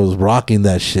motherfucker was rocking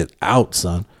that shit out,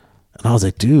 son. And I was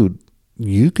like, dude,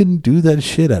 you can do that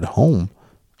shit at home.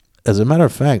 As a matter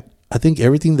of fact, I think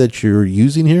everything that you're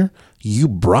using here, you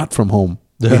brought from home.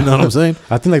 You know what I'm saying?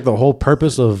 I think like the whole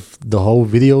purpose of the whole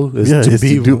video is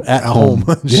to do at home.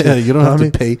 Yeah, you don't have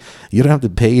to pay. You don't have to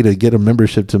pay to get a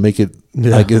membership to make it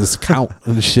like it's count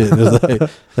and shit.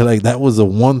 It's like that was the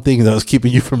one thing that was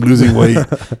keeping you from losing weight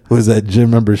was that gym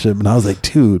membership. And I was like,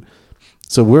 dude.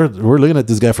 So we're looking at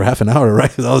this guy for half an hour,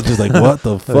 right? I was just like, what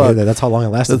the fuck? Yeah, that's how long it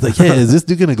lasted. It's like, yeah, is this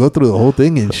dude gonna go through the whole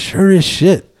thing? And sure as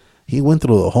shit, he went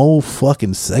through the whole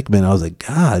fucking segment. I was like,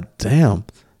 God damn,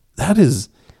 that is.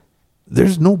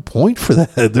 There's no point for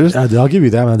that. There's, I'll give you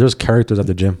that, man. There's characters at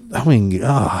the gym. I mean,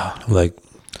 like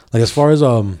as far as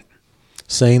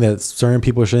saying that certain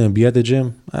people shouldn't be at the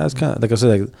gym, that's kind of like I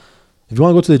said. Like, if you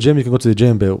want to go to the gym, you can go to the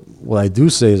gym. But what I do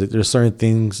say is that there's certain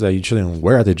things that you shouldn't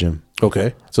wear at the gym.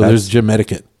 Okay, so there's gym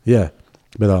etiquette. Yeah,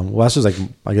 but well, that's just like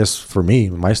I guess for me,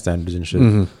 my standards and shit.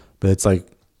 Mm-hmm. But it's like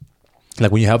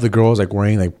when you have the girls like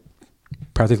wearing like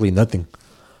practically nothing,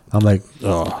 I'm like,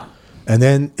 oh. And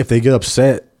then if they get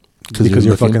upset. Because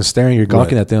you're fucking staring, you're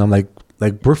gawking at them. I'm like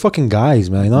we're fucking guys,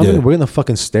 man. You know what I mean? We're gonna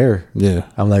fucking stare. Yeah.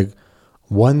 I'm like,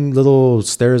 one little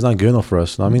stare is not good enough for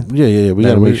us. You know what I mean? Yeah. We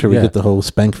gotta make sure we get the whole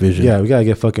spank vision. Yeah, we gotta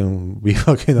get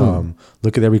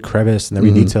look at every crevice and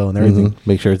every detail and everything. Mm-hmm.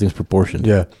 Make sure everything's proportioned.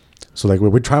 Yeah. So like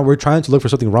we're trying to look for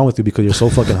something wrong with you because you're so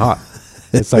fucking hot.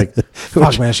 It's like,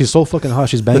 fuck, man, she's so fucking hot.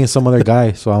 She's banging some other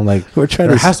guy. So I'm like,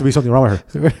 there has to be something wrong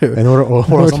with her. or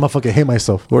else I'm gonna fucking hate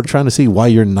myself. We're trying to see why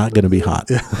you're not gonna be hot.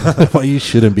 Why you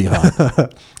shouldn't be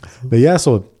hot. But yeah,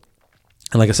 so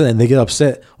and like I said, and they get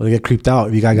upset or they get creeped out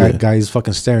if you got guys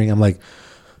fucking staring. I'm like,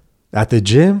 at the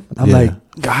gym, I'm like,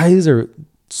 guys are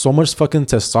so much fucking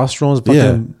testosterone,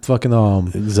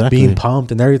 fucking exactly. being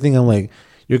pumped and everything. I'm like,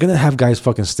 you're gonna have guys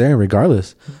fucking staring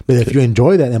regardless. But if you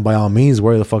enjoy that, then by all means,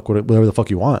 whatever the fuck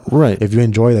you want. Right. If you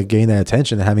enjoy like getting that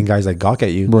attention and having guys like gawk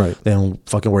at you, right, then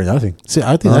fucking wear nothing. See,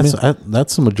 I think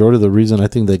that's the majority of the reason I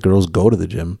think that girls go to the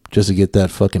gym, just to get that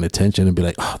fucking attention and be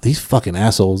like, oh, these fucking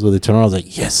assholes. Or they turn around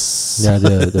like, yes. Yeah,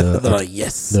 they're like,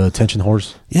 yes. The attention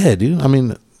horse. Yeah, dude. I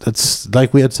mean, that's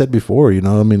like we had said before. You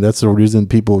know, I mean, that's the reason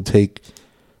people take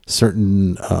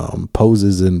certain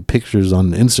poses and pictures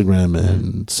on Instagram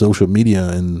and social media,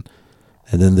 and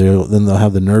then they'll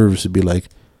have the nerves to be like,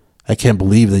 I can't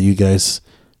believe that you guys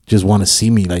just want to see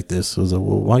me like this. I was like,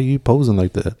 well, why are you posing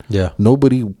like that? Yeah,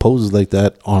 nobody poses like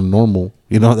that on normal.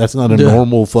 You know, that's not a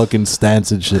normal fucking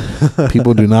stance and shit.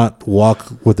 People do not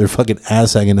walk with their fucking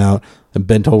ass hanging out and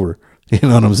bent over. You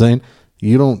know what I'm saying?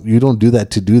 You don't do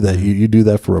that to do that. You do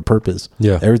that for a purpose.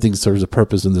 Yeah, everything serves a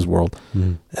purpose in this world.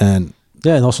 And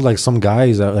yeah, and also like some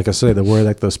guys that, like I said, that wear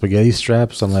like the spaghetti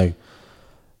straps. I'm like,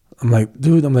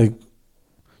 dude,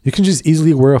 you can just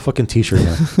easily wear a fucking t-shirt,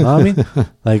 man. You know what I mean?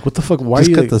 Like, what the fuck? Why just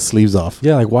do you cut the sleeves off?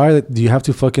 Yeah, like why do you have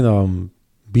to fucking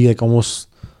be like almost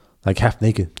like half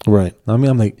naked? Right. You know what I mean?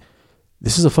 I'm like,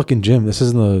 this is a fucking gym. This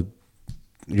isn't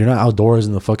you're not outdoors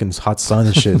in the fucking hot sun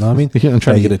and shit. You know what I mean? You're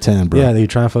trying to get a tan, bro. Yeah, you're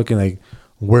trying to fucking like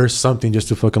wear something just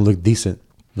to fucking look decent.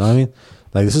 You know what I mean?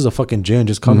 Like, this is a fucking gym.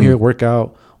 Just come here, work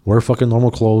out, wear fucking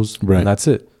normal clothes, right? And that's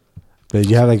it. But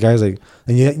you have like guys like,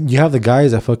 and you have the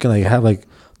guys that fucking like have like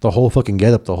the whole fucking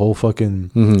getup, the whole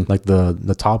fucking like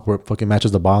the top where it fucking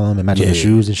matches the bottom and matches the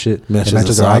shoes and shit,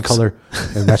 matches their eye color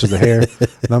and matches the hair.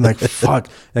 And I'm like, fuck.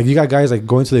 Like, you got guys like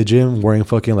going to the gym wearing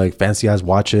fucking like fancy ass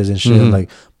watches and shit. Like,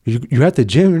 you're at the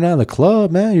gym, you're not in the club,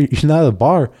 man. You're not at a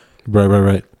bar.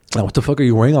 Right. Like, what the fuck are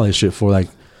you wearing all this shit for? Like,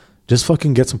 just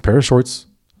fucking get some pair of shorts,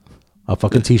 a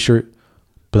fucking t-shirt,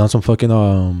 put on some fucking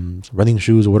running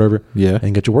shoes or whatever,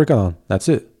 and get your workout on. That's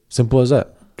it. Simple as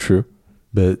that. True.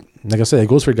 But like I said, it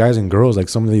goes for guys and girls. Like,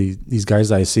 some of these guys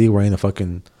that I see wearing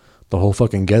the whole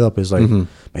fucking getup is like, man,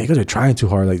 you guys are trying too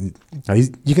hard. Like,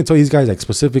 you can tell these guys like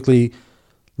specifically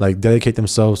like dedicate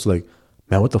themselves to like,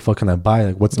 man, what the fuck can I buy?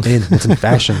 Like, what's in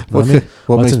fashion? You know what I mean?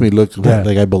 What makes me look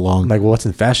like I belong? Like, what's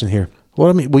in fashion here? Well,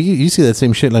 I mean, you see that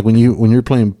same shit like when you're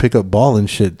playing pickup ball and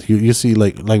shit. You see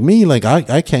like me, like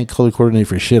I can't color coordinate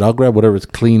for shit. I'll grab whatever's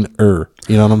cleaner.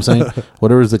 You know what I'm saying?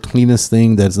 Whatever is the cleanest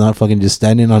thing that's not fucking just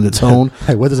standing on its own.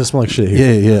 Hey, what does it smell like shit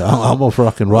here? Yeah. I'm gonna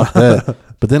fucking rock that.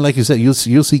 But then, like you said, you'll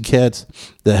see cats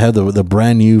that have the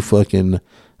brand new fucking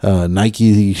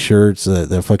Nike shirts,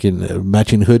 the fucking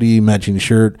matching hoodie, matching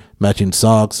shirt, matching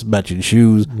socks, matching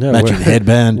shoes, matching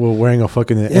headband. We're wearing a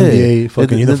fucking NBA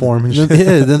fucking uniform and shit.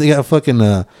 Then they got fucking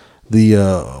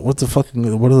what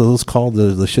are those called?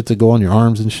 The shit that go on your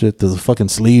arms and shit. The fucking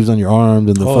sleeves on your arms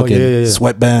and the fucking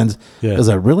sweatbands. Yeah. I was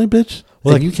like, really, bitch?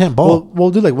 Well, like, you can't ball.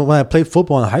 Well, dude, like when I played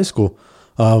football in high school,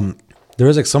 there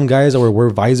was like some guys that wear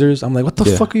visors. I'm like, what the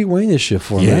fuck are you wearing this shit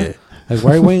for, man? Like,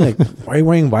 why are you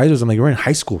wearing visors? I'm like, you're in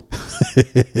high school.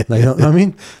 Like, you know what I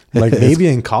mean? Like, maybe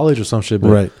in college or some shit.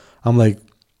 But I'm like,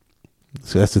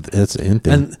 So that's the end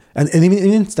thing. And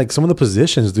even it's like some of the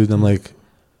positions, dude. I'm like,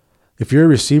 if you're a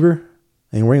receiver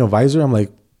and you're wearing a visor, I'm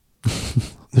like,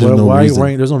 why are you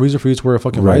wearing? There's no reason for you to wear a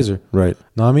fucking visor, right?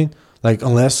 Know what I mean? Like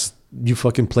unless you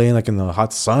fucking playing like in the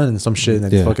hot sun and some shit,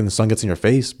 and then fucking the sun gets in your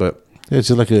face, but. Yeah, it's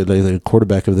just like a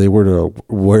quarterback if they were to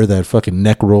wear that fucking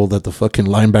neck roll that the fucking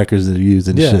linebackers use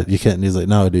and shit. You can't. And he's like,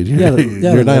 no, dude, you're not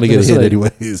gonna get hit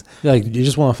anyways. Yeah, like you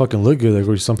just want to fucking look good. Like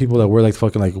there's some people that wear like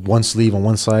fucking like one sleeve on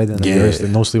one side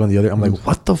and no sleeve on the other. I'm like,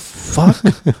 what the fuck?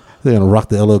 They're gonna rock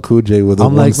the LL Cool J with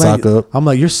one sock up. I'm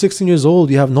like, you're 16 years old.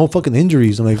 You have no fucking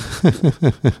injuries. I'm like,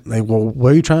 well,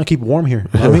 why are you trying to keep warm here?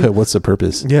 You know what I mean? What's the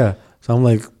purpose? Yeah. So I'm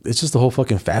like, it's just the whole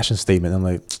fucking fashion statement. I'm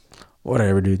like,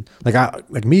 whatever, dude.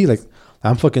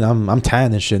 I'm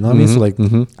tan and shit. You know what I mean? So like,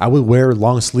 I would wear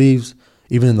long sleeves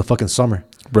even in the fucking summer,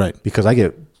 right? Because I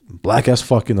get black as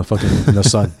fuck in the fucking in the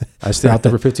sun. I stay out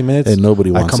there for 15 minutes, and nobody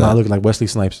wants. I come out looking like Wesley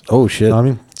Snipes. Oh shit! You know what I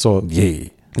mean? So yeah,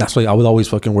 that's why I would always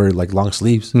fucking wear like long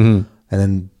sleeves, and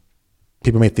then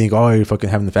people may think, oh, you're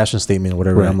fucking having the fashion statement or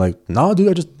whatever. Right. And I'm like, no,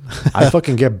 dude, I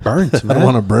fucking get burnt, man. I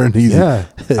want to burn easy. Yeah,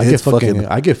 I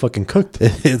get fucking cooked.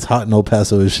 It's hot in El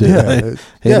Paso and shit. Trying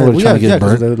to get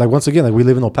burnt. Like once again, like we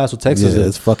live in El Paso, Texas. Yeah,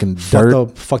 it's fucking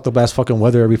dirt, fucked up ass fucking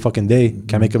weather every fucking day.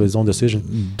 Can't make up his own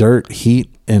decision. Dirt, heat,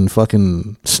 and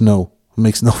fucking snow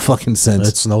makes no fucking sense.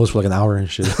 It snows for like an hour and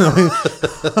shit.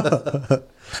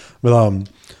 but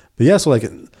yeah, so like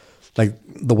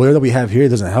the weather that we have here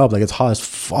doesn't help. Like it's hot as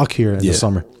fuck here in the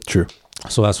summer. True.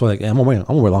 So that's why like I'm gonna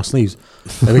wear long sleeves.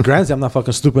 I mean, granted, I'm not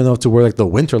fucking stupid enough to wear like the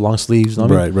winter long sleeves. You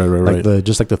know what I mean? Like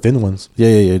the thin ones.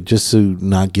 Yeah. Just to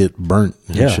not get burnt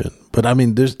and shit. But I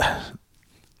mean, there's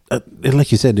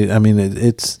like you said, dude, I mean,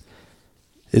 it's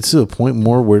to a point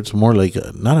more where it's more like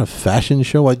not a fashion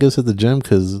show, I guess, at the gym,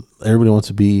 because everybody wants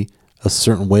to be a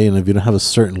certain way, and if you don't have a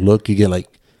certain look, you get like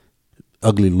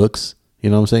ugly looks. You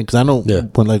know what I'm saying? Because I know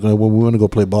when we want to go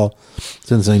play ball,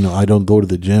 since I don't go to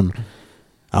the gym,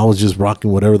 I was just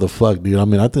rocking whatever the fuck, dude. I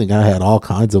mean, I think I had all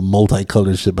kinds of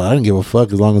multicolored shit, but I didn't give a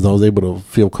fuck as long as I was able to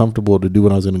feel comfortable to do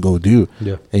what I was going to go do.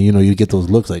 Yeah. And you get those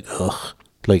looks like, ugh,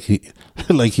 like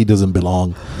he doesn't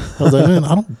belong. I was like, man,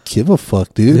 I don't give a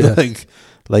fuck, dude. Yeah.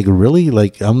 Like really,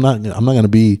 like I'm not going to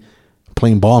be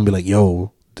playing ball and be like,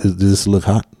 yo, does this look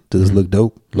hot? Does this look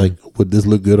dope? Like, would this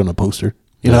look good on a poster?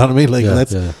 You know what I mean? Like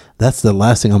that's the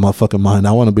last thing on my fucking mind.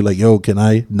 I want to be like, yo, can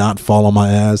I not fall on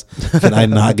my ass? Can I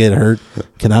not get hurt?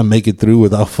 Can I make it through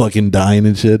without fucking dying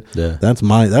and shit? Yeah. That's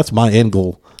my end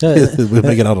goal. We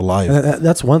make it out alive.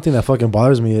 That's one thing that fucking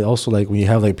bothers me. Also, like when you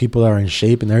have like people that are in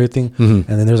shape and everything, and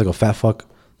then there's like a fat fuck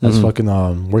that's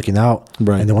fucking working out,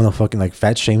 right? And they want to fucking like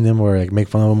fat shame them or like make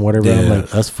fun of them or whatever. Yeah,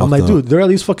 I'm like, dude, they're at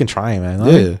least fucking trying, man.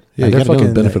 Yeah, like, they're fucking give them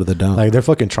the benefit of the doubt. Like they're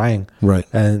fucking trying, right?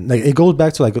 And like it goes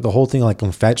back to like the whole thing like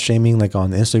on fat shaming, like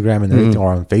on Instagram and everything,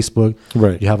 or on Facebook.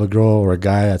 Right. You have a girl or a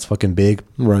guy that's fucking big,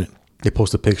 right? They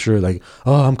post a picture like,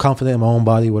 oh, I'm confident in my own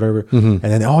body, whatever. And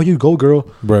then, oh, you go,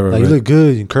 girl. Right. You look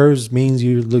good. And curves means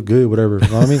you look good, whatever. You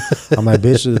know what I mean? I'm like,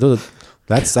 bitch,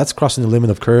 that's crossing the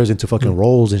limit of curves into fucking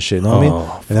rolls and shit. You know what I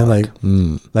mean? And then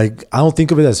like I don't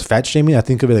think of it as fat shaming. I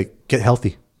think of it like get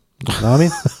healthy. You know what I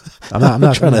mean? I'm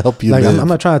not trying to help you. Like I'm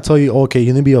not trying to tell you, okay,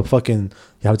 you're gonna be a fucking,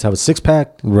 you have to have a six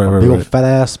pack, big old fat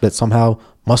ass, but somehow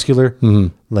muscular.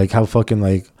 Like have fucking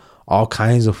like all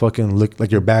kinds of fucking look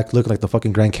like your back look like the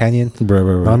fucking Grand Canyon. Right. You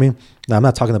know what I mean? Now, I'm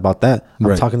not talking about that.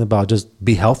 I'm talking about just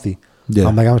be healthy. Yeah.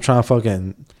 I'm trying to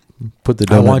fucking put the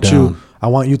donut down. I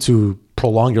want you to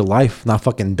prolong your life, not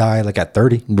fucking die like at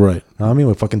 30. Right. You know what I mean?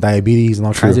 With fucking diabetes and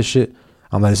all kinds of shit.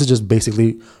 I'm like, this is just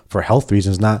basically for health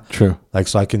reasons, not like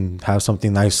so I can have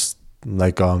something nice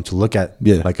like to look at,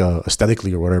 like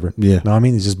aesthetically or whatever. Yeah. You know what I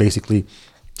mean? It's just basically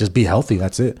just be healthy.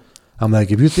 That's it. I'm like,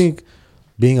 if you think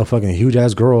being a fucking huge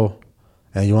ass girl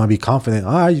and you want to be confident,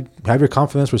 you have your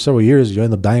confidence for several years, you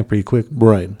end up dying pretty quick.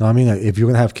 Right. You know what I mean? Like, if you're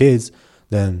going to have kids,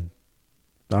 then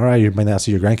all right, you might not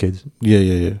see your grandkids. Yeah.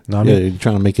 You know what I mean? You're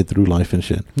trying to make it through life and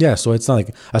shit. Yeah, so it's not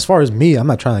like, as far as me, I'm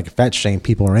not trying to like fat shame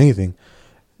people or anything.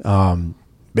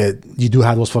 But you do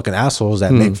have those fucking assholes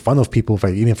that make fun of people for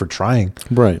even for trying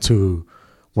to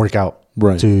work out.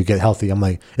 Right. To get healthy. I'm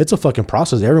like, it's a fucking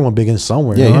process. Everyone begins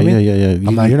somewhere. You know what I mean? Yeah.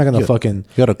 I'm like, you're not going to fucking...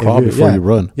 You got to crawl before you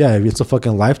run. Yeah, it's a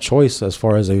fucking life choice as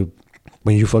far as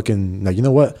when you fucking... Like, you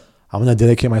know what? I'm going to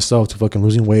dedicate myself to fucking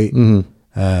losing weight. And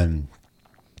I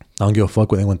don't give a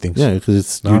fuck what anyone thinks. Yeah,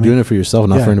 because you're doing it for yourself,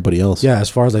 not for anybody else. Yeah, as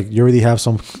far as like, you already have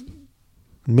some...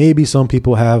 Maybe some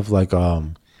people have like,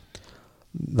 I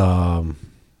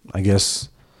guess,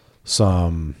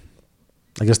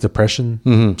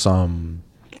 depression. Some...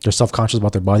 They're self-conscious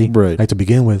about their body, like to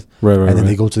begin with, and then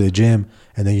they go to the gym,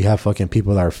 and then you have fucking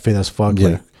people that are fit as fuck,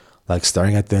 like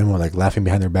staring at them or like laughing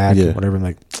behind their back or whatever. And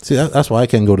like, see, that's why I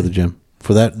can't go to the gym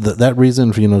for that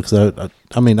reason. For because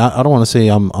I mean I don't want to say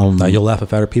I'm like you'll laugh at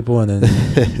fatter people and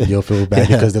then you'll feel bad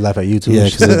because they laugh at you too. Yeah,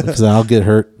 because I'll get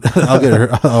hurt.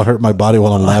 I'll hurt my body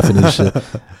while I'm laughing and shit.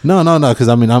 No. Because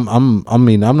I mean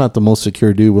I'm not the most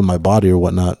secure dude with my body or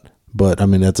whatnot. But I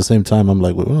mean at the same time I'm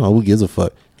like, well, who gives a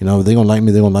fuck? If they gonna like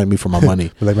me, they gonna like me for my money.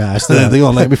 Like, man, they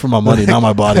gonna like me for my money, not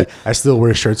my body. I still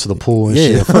wear shirts to the pool and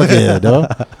shit. Fuck yeah,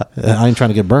 dog. I ain't trying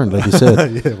to get burned, like you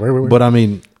said. Word. But I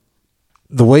mean,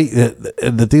 the way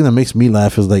the thing that makes me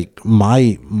laugh is like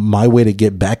my way to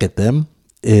get back at them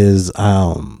is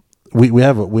we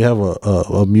have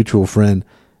a mutual friend,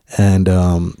 and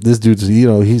this dude's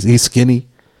he's skinny,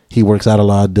 he works out a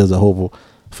lot, does a whole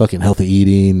fucking healthy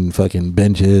eating, fucking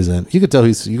benches, and you could tell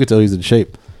he's in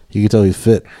shape. You could tell he's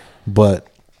fit. But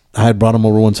I had brought him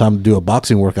over one time to do a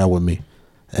boxing workout with me,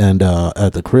 and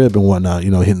at the crib and whatnot,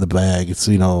 hitting the bag. It's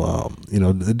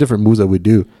the different moves that we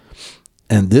do.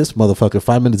 And this motherfucker,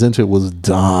 5 minutes into it, was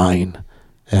dying,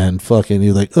 and fucking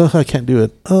he's like, "Ugh, I can't do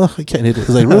it. Ugh, I can't hit it."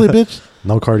 It's like, really, bitch?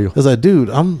 No cardio. I was like, dude,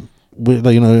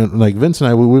 like Vince and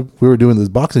I, we were doing this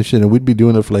boxing shit, and we'd be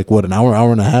doing it for like what, an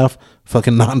hour and a half,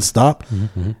 fucking nonstop.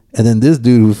 Mm-hmm. And then this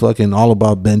dude who's fucking all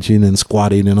about benching and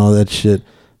squatting and all that shit.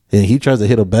 And he tries to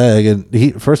hit a bag,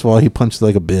 and first of all, he punched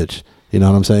like a bitch. You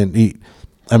know what I'm saying?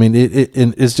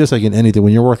 It's just like in anything.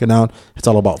 When you're working out, it's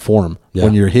all about form. Yeah.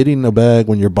 When you're hitting a bag,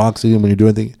 when you're boxing, when you're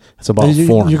doing things, it's about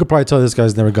form. You could probably tell this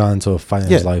guy's never gone into a fight in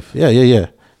his life. Yeah.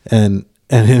 And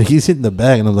he's hitting the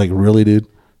bag, and I'm like, really, dude?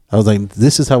 I was like,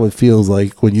 this is how it feels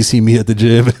like when you see me at the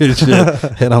gym and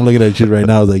shit. And I'm looking at you right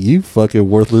now. I was like, you fucking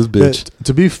worthless bitch. But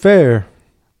to be fair,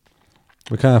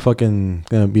 we're kind of fucking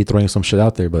gonna be throwing some shit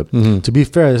out there, but to be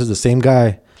fair, this is the same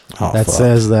guy that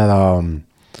says that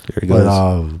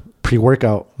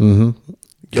pre-workout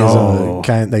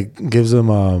gives him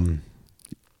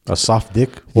a soft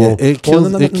dick. Well, it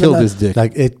killed his dick.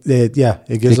 Like it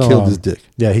gives him killed his dick.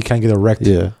 Yeah, he can't get erect.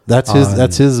 Yeah,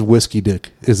 that's his whiskey dick.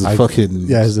 Is fucking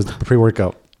it's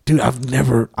pre-workout. Dude, I've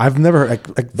never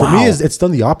for me it's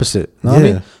done the opposite. You know what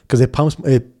I mean? Because it pumps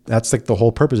that's like the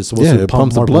whole purpose. It's supposed to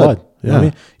pump more blood. You know what I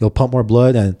mean? You'll pump more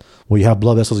blood, and you have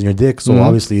blood vessels in your dick, so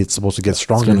obviously it's supposed to get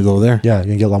stronger. It's gonna go there. Yeah, you're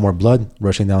gonna get a lot more blood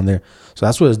rushing down there. So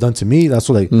that's what it's done to me. That's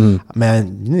what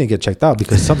man, you need to get checked out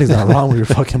because something's not wrong with your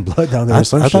fucking blood down there. I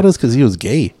thought it was because he was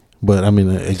gay. But I mean,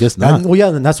 I guess not.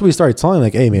 And that's what we started telling him,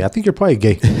 like, hey man, I think you're probably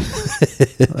gay.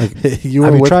 Like, have you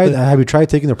tried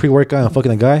taking the pre-workout and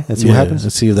fucking a guy and see what happens?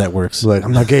 Let's see if that works. Like,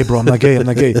 I'm not gay, bro. I'm not gay.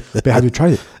 But have you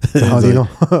tried it? How do you know?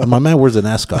 My man wears an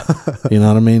ascot. You know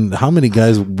what I mean? How many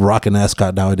guys rock an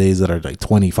ascot nowadays that are like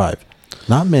 25?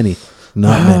 Not many.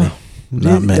 Not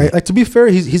many. Like, to be fair,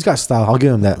 he's got style. I'll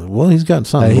give him that. Well, he's got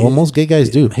something. Most gay guys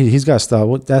do. He's got style.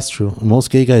 Well, that's true. Most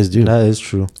gay guys do. That is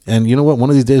true. And you know what? One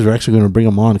of these days we're actually going to bring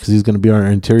him on because he's going to be our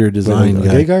interior design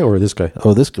guy. Gay guy or this guy?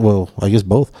 Oh, well, I guess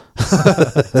both.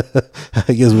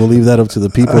 I guess we'll leave that up to the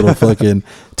people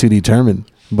to determine.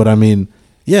 But I mean,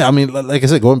 like I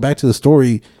said, going back to the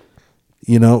story,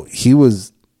 he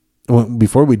was.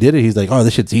 Before we did it, he's like, "Oh,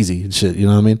 this shit's easy and shit." You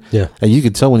know what I mean? Yeah. And you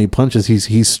can tell when he punches,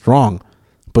 he's strong,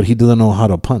 but he doesn't know how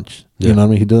to punch. Yeah. You know what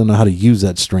I mean? He doesn't know how to use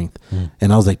that strength.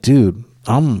 And I was like, "Dude,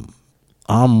 I'm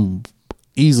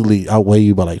easily outweigh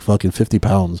you by like fucking 50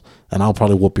 pounds, and I'll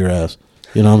probably whoop your ass."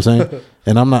 You know what I'm saying?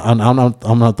 And I'm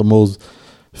not the most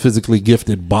physically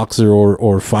gifted boxer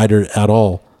or fighter at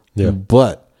all. Yeah.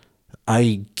 But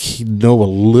I know a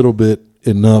little bit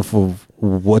enough of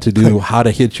what to do, how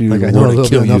to hit you, like I where know a to little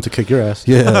kill bit you. enough to kick your ass.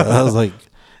 Yeah, I was like,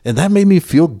 and that made me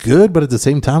feel good, but at the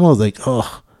same time, I was like,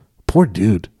 oh, poor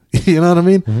dude. You know what I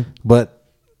mean? Mm-hmm. But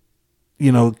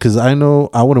because I know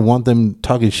I wouldn't want them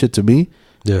talking shit to me.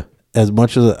 Yeah. As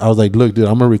much as I was like, look, dude,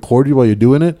 I'm gonna record you while you're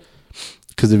doing it,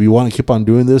 because if you want to keep on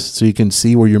doing this, so you can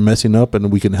see where you're messing up,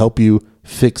 and we can help you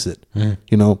fix it.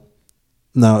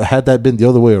 Now, had that been the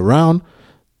other way around,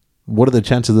 what are the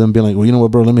chances of them being like, well, you know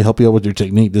what, bro, let me help you out with your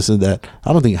technique, this and that?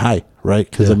 I don't think high, right?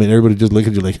 Because I mean, everybody just look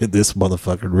at you like, this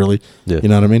motherfucker, really? Yeah. You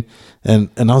know what I mean? And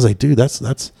I was like, dude, that's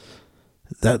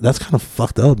kind of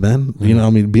fucked up, man. Mm-hmm. You know, I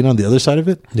mean, being on the other side of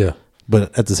it. Yeah.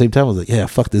 But at the same time, I was like, yeah,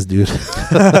 fuck this dude.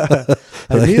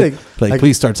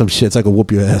 Please start some shit so I can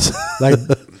whoop your ass.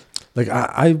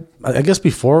 I guess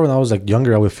before, when I was like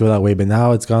younger, I would feel that way, but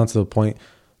now it's gone to the point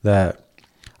that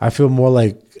I feel more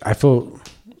like I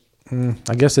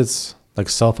guess it's like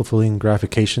self-fulfilling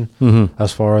gratification. Mm-hmm.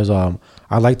 As far as I'd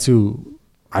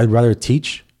rather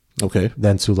teach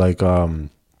than to like I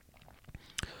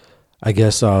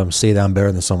guess say that I'm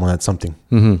better than someone at something.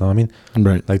 Mm-hmm. You know what I mean?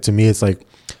 Right. Like, to me, it's like,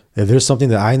 if there's something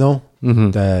that I know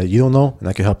that you don't know and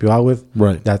I can help you out with,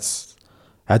 right? That's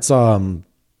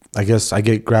I guess I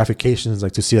get gratifications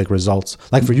like to see like results.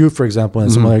 Like for you, for example,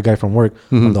 and some other guy from work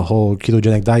on the whole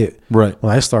ketogenic diet. Right.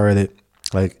 When I started it,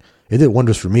 like it did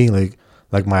wonders for me. Like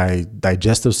my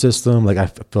digestive system, like I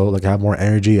felt like I have more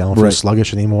energy. I don't feel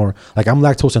sluggish anymore. Like I'm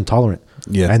lactose intolerant.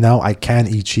 Yeah. And now I can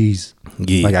eat cheese.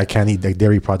 Yeah. Like I can't eat like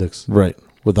dairy products. Right.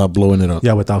 Without blowing it up.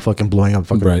 Yeah, without fucking blowing up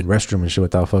fucking restroom and shit.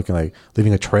 Without fucking like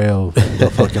leaving a trail.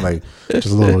 Without fucking like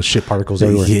just little shit particles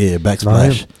everywhere. Yeah,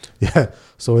 backsplash. Yeah.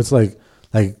 So it's like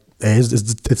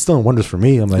it's still wonders for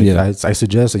me. I'm like, I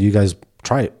suggest that you guys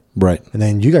try it. Right. And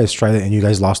then you guys tried it and you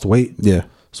guys lost weight. Yeah.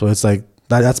 So it's like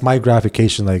that's my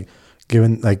gratification, like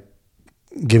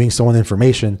giving someone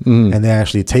information and they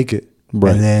actually take it.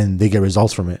 Right. And then they get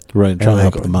results from it. Right. Trying to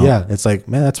help them out. Yeah. It's like,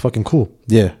 man, that's fucking cool.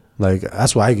 Yeah. Like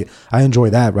that's why I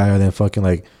enjoy that rather than fucking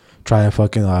like try and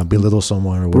fucking belittle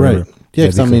someone or whatever. Right. Yeah.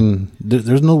 Because I mean,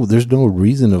 there's no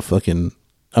reason to fucking.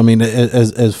 I mean,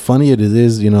 as funny it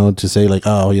is, you know, to say like,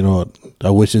 oh, you know, I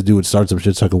wish this dude would start some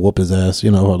shit so I could whoop his ass, you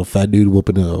know, or the fat dude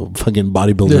whooping a fucking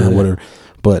bodybuilder or whatever.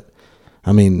 But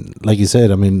I mean, like you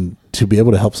said, I mean, to be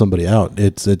able to help somebody out,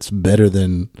 it's better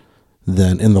than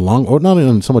in the long, or not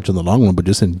even so much in the long run, but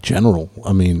just in general.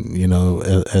 I mean, you know,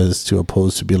 as to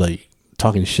opposed to be like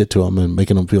talking shit to them and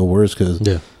making them feel worse, because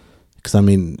I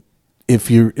mean,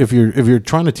 if you're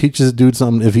trying to teach this dude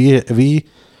something, if he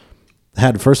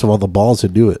had, first of all, the balls to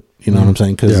do it, you know what I'm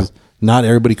saying? Because not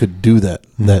everybody could do that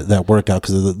workout,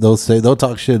 because they'll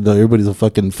talk shit. Everybody's a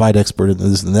fucking fight expert and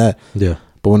this and that. Yeah.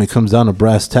 But when it comes down to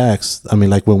brass tacks, I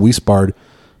mean, like when we sparred,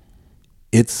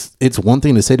 it's one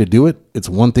thing to say to do it. It's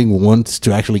one thing once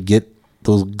to actually get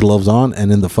those gloves on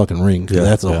and in the fucking ring. Yeah,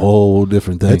 that's a whole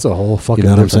different thing. It's a whole fucking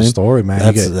different story,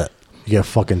 man. You get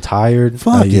fucking tired.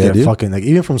 You get fucking like,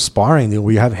 even from sparring, dude,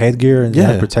 where you have headgear and you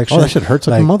have protection. Oh, that shit hurts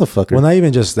like a motherfucker. Well, not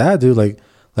even just that, dude. Like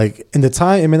in the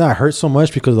time, it may not hurt so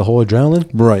much because of the whole adrenaline.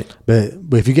 Right. But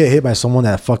if you get hit by someone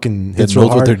that fucking hits real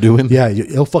hard, what they're doing, yeah,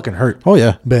 it'll fucking hurt. Oh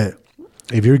yeah. But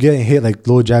if you're getting hit like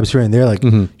little jabs here and there, like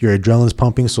your adrenaline's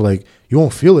pumping, so like you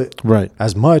won't feel it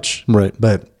as much. Right.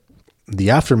 But the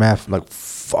aftermath, like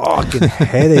fucking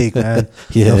headache, man.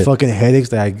 Yeah. The fucking headaches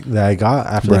that I got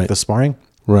after like the sparring.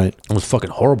 Right. It was fucking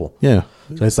horrible. Yeah.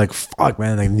 So it's like, fuck,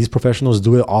 man. Like these professionals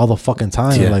do it all the fucking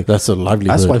time. Yeah. Like that's a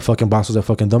livelihood. That's why fucking boxers are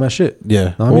fucking dumb as shit.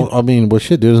 Yeah. You know I mean,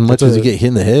 shit, dude, as much as you get hit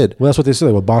in the head. Well, that's what they say.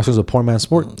 Like, well, boxing's a poor man's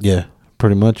sport. Yeah.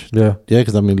 Pretty much. Yeah. Yeah.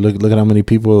 Because I mean, look at how many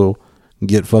people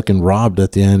get fucking robbed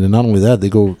at the end, and not only that,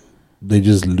 they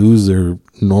just lose their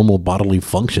normal bodily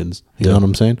functions. You know what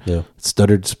I'm saying? Yeah.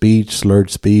 Stuttered speech, slurred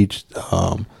speech.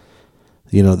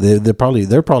 You know, they're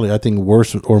probably I think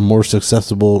worse or more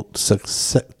susceptible, some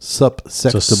shit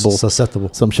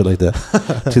like that,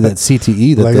 to that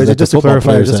CTE. That just to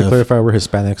clarify, we're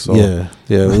Hispanic, so yeah,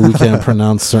 we can't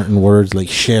pronounce certain words like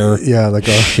share. Yeah, like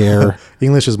share.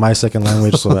 English is my second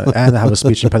language, so and I have a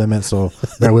speech impediment, so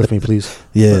bear with me, please.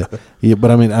 Yeah,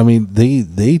 but I mean,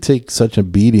 they take such a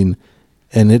beating,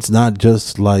 and it's not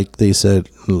just like they said,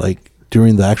 like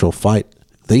during the actual fight,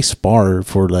 they spar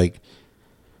for like.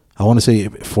 I want to say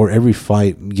for every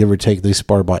fight, give or take, they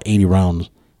spar about 80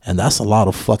 rounds. And that's a lot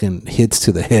of fucking hits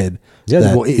to the head.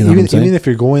 Yeah, well, even if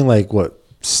you're going like, what,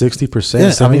 60%,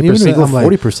 70%? I mean, even if you go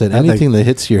 40%, anything that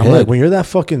hits your head. Like, when you're that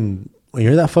fucking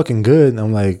good,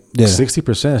 I'm like,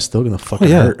 60% is still going to fucking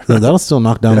hurt. That'll still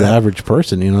knock down the average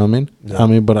person, you know what I mean? Yeah.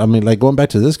 I mean, like going back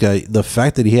to this guy, the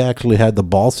fact that he actually had the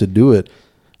balls to do it,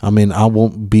 I mean, I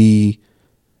won't be,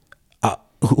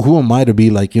 who am I to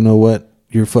be like, you know what?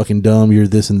 You're fucking dumb. You're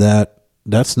this and that.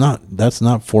 That's not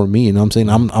for me. You know what I'm saying?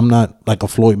 I'm not like a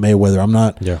Floyd Mayweather.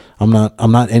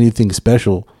 I'm not anything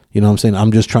special. You know what I'm saying?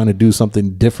 I'm just trying to do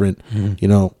something different, you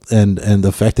know, and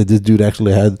the fact that this dude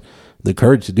actually had the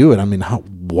courage to do it. I mean,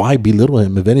 why belittle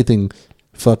him? If anything,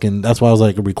 fucking, that's why I was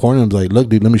like recording him. Like, look,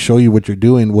 dude, let me show you what you're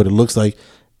doing, what it looks like,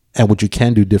 and what you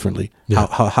can do differently. Yeah.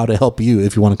 How to help you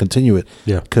if you want to continue it.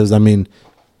 Yeah. Because I mean,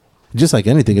 just like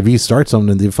anything, if you start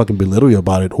something and they fucking belittle you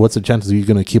about it, what's the chances you're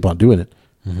going to keep on doing it?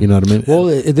 You know what I mean? Well,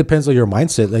 it depends on your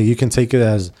mindset. Like, you can take it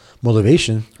as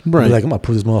motivation. Right. Be like, I'm going to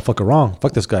prove this motherfucker wrong.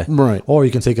 Fuck this guy. Right. Or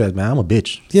you can take it as, man, I'm a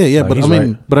bitch. Yeah, yeah. But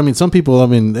I mean, some people, I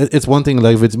mean, it's one thing,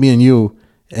 like if it's me and you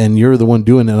and you're the one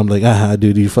doing it, I'm like,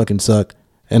 dude, you fucking suck.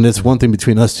 And it's one thing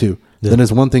between us two. Yeah. Then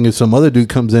it's one thing if some other dude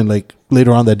comes in like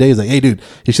later on that day, he's like, hey, dude,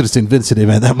 you should have seen Vince today,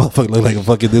 man. That motherfucker looked like a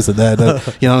fucking this and that.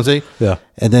 You know what I'm saying? Yeah.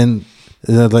 And then,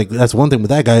 like, that's one thing with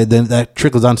that guy. Then that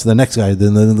trickles on to the next guy.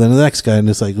 Then the next guy, and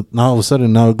it's like now all of a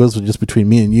sudden now it goes just between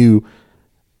me and you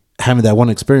having that one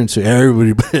experience. So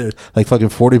everybody, like fucking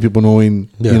 40 people knowing,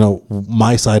 you know,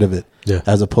 my side of it,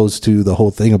 as opposed to the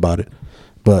whole thing about it.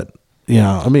 But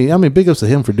I mean, big ups to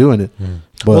him for doing it.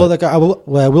 But well, like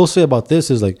what I will say about this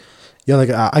is like, Yeah, like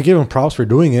I give him props for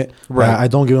doing it. Right. I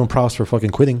don't give him props for fucking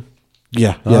quitting.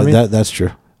 Yeah, You know what I mean? that's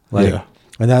true. Like, yeah.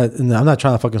 and I'm not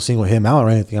trying to fucking single him out or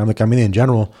anything. I mean in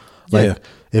general. Like, Yeah.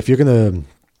 if you're gonna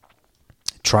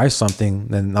try something,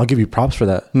 then I'll give you props for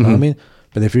that. You know what I mean?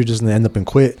 But if you're just gonna end up and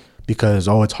quit because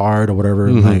it's hard or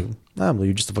whatever, like, nah,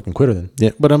 you're just a fucking quitter then.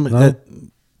 Yeah, but again,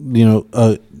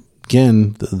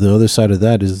 the other side of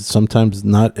that is sometimes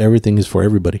not everything is for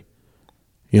everybody.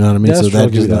 You know what I mean? Yeah, so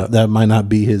that's true. that might not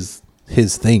be his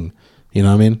thing. You know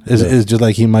what I mean? It's just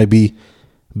like he might be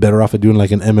better off at doing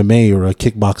like an MMA or a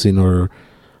kickboxing or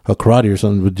a karate or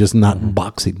something, but just not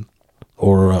boxing,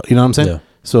 or you know what I'm saying? Yeah.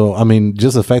 So I mean,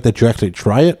 just the fact that you actually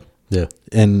try it,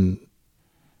 and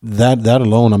that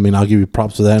alone, I mean, I'll give you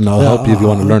props for that, and I'll help you if you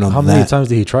want to learn on that. How many times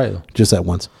did he try it? Just that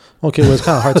once. Okay, well, it's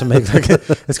kind of hard to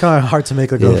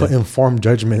make. An informed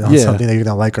judgment on something that you're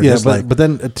gonna like or dislike. But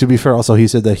then to be fair, also he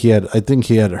said that I think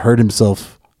he had hurt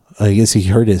himself. I guess he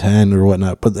hurt his hand or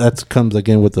whatnot. But that comes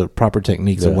again with the proper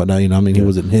techniques and whatnot. You know, what I mean, he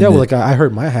wasn't hitting. Yeah, well, like I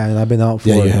hurt my hand and I've been out for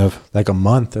you have. like a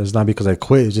month. It's not because I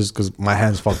quit. It's just because my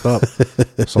hand's fucked up.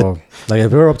 So like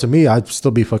if it were up to me, I'd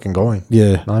still be fucking going. Yeah,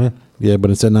 you know what I mean. Yeah, but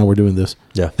instead now we're doing this.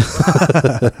 Yeah.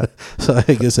 So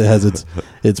I guess it has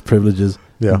its privileges.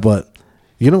 Yeah. But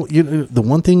you know the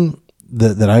one thing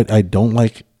that I don't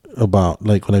like about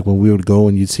like when we would go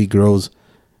and you'd see girls,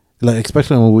 like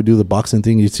especially when we do the boxing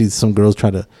thing, you'd see some girls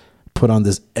try to put on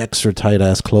this extra tight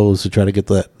ass clothes to try to get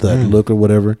that look or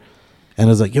whatever.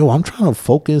 And it's like, yo, I'm trying to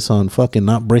focus on fucking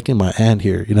not breaking my hand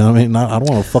here. You know what I mean? I don't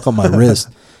want to fuck up my wrist.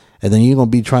 And then you're going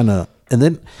to be trying to, and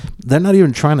then they're not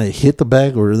even trying to hit the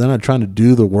bag or they're not trying to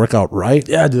do the workout right.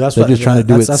 Yeah, dude, they're just trying to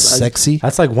do it sexy.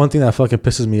 That's like one thing that fucking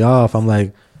pisses me off. I'm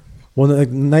like, well, like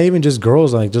not even just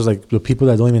girls, like just like the people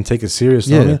that don't even take it serious.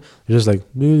 Yeah, they're just like,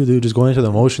 dude, just going into the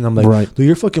emotion. I'm like, dude,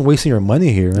 you're fucking wasting your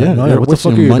money here. Right? Yeah, what the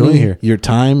fuck are you doing here? Your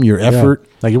time, your effort.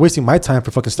 Like you're wasting my time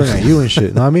for fucking staring at you and shit.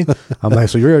 You know what I mean? I'm like,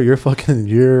 so you're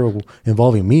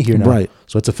involving me here now, right?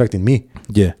 So it's affecting me.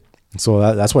 Yeah.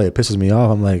 So that's why it pisses me off.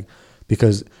 I'm like,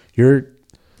 because you're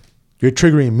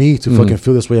triggering me to fucking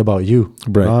feel this way about you.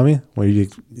 Right. You know what I mean? Where you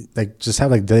like just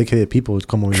have like dedicated people to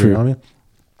come over here. You know what I mean?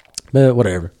 But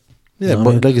whatever. Yeah,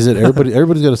 but like I said,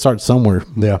 everybody's got to start somewhere.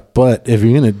 Yeah. But if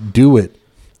you're gonna do it,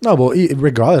 no, but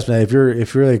regardless, man, if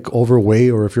you're like overweight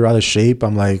or if you're out of shape,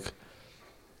 I'm like,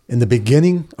 in the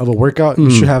beginning of a workout, you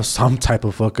should have some type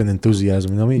of fucking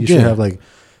enthusiasm. You know what I mean? You should have like,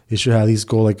 you should at least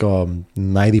go like 90%. You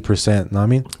know what I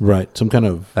mean? Right. Some kind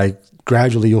of like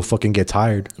gradually you'll fucking get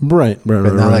tired. Right. But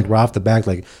not like right off the back,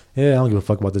 like, yeah, I don't give a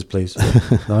fuck about this place. You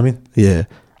know what I mean? Yeah.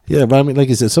 Yeah, but I mean, like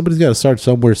you said, somebody's got to start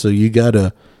somewhere. So you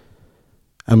gotta.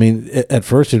 I mean, at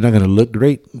first you're not going to look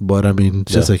great, but I mean,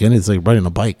 it's just like anything. It's like riding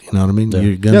a bike. You know what I mean?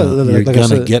 You're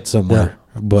gonna get somewhere.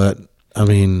 Yeah. But I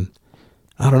mean,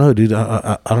 I don't know, dude.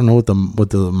 I don't know what the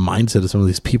mindset of some of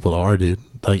these people are, dude.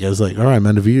 Like it's like, all right,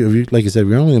 man. If you like you said, if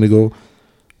you're only going to go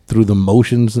through the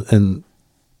motions and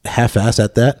half-ass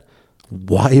at that,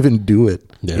 why even do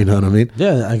it? Yeah. You know what I mean?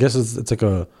 Yeah, I guess it's like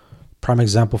a prime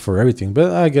example for everything.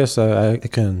 But I guess I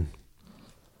can,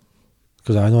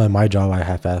 because I know at my job I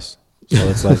half-ass. So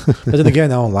it's like, but then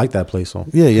again, I don't like that place. So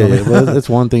yeah. Well, that's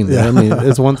one thing. I mean,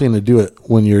 it's one thing to do it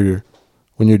when you're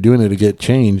doing it to get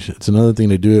change. It's another thing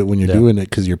to do it when you're doing it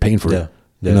because you're paying for it.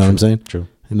 You know what I'm saying? True.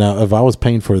 Now, if I was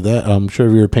paying for that, I'm sure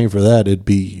if you were paying for that,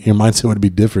 your mindset would be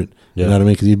different. You know what I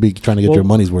mean? Because you'd be trying to get your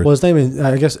money's worth. Well, it's not even.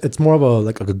 I guess it's more of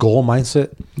a goal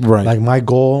mindset. Right. Like my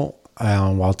goal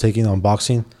while taking on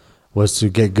boxing was to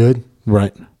get good.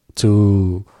 Right.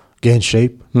 To get in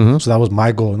shape. Mm-hmm. So that was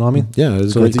my goal. You know what I mean? Yeah.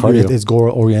 It's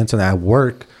goal oriented. At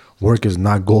work is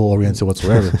not goal oriented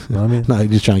whatsoever. You know what I mean? No, you're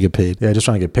just trying to get paid. Yeah, just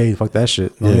trying to get paid. Fuck that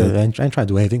shit. I ain't trying to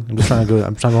do anything. I'm trying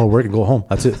to go to work and go home.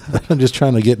 That's it. I'm just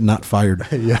trying to get not fired.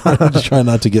 Yeah. I'm just trying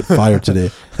not to get fired today.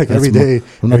 Like every day.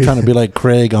 I'm not trying to be like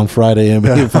Craig on Friday and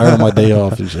get fired on my day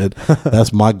off and shit.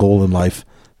 That's my goal in life.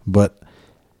 But,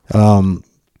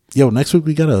 next week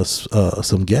we got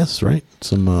some guests, right?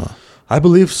 I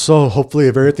believe so. Hopefully,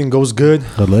 if everything goes good,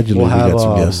 allegedly we got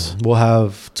some guests. We'll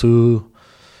have two.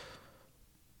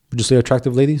 Would you say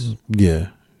attractive ladies? Yeah.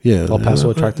 El Paso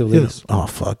attractive ladies. Oh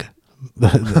fuck!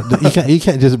 you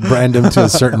can't just brand them to a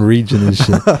certain region and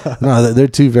shit. No, they're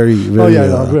two very. very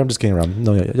I'm just kidding around.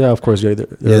 No, yeah, of course, yeah.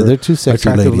 They're two sexy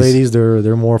attractive ladies.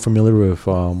 They're more familiar with.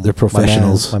 They're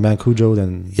professionals. My man Kujo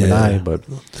than I, but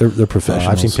they're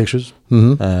professionals. I've seen pictures.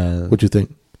 Mm-hmm. What do you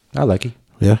think? I like it.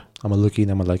 Yeah, I'm a looky and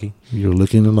I'm a likey. You're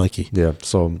looking and likey. Yeah,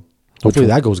 so hopefully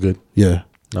that goes good. Yeah.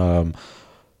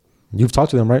 You've talked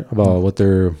to them, right, about what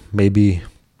they're maybe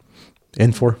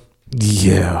in for?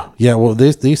 Yeah. Well,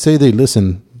 they say they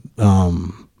listen.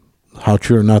 how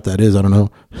true or not that is, I don't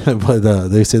know. But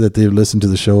they say that they've listened to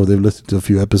the show. They've listened to a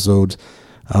few episodes.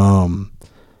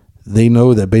 They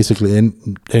know that basically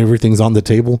everything's on the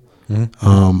table.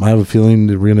 I have a feeling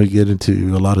that we're going to get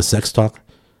into a lot of sex talk.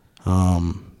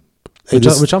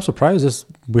 Which I'm surprised is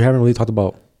we haven't really talked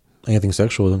about anything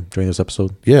sexual during this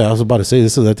episode. Yeah, I was about to say I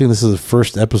think this is the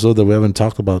first episode that we haven't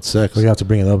talked about sex. We have to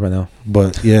bring it up right now.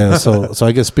 But yeah, so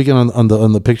I guess speaking on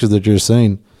the picture that you're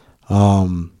saying,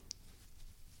 so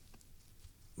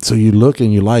you look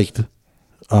and you liked,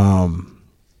 are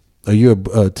you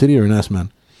a titty or an ass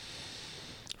man?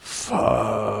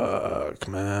 Fuck,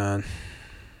 man.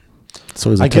 It's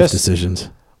always tough decisions.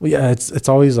 Well, yeah, it's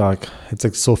always like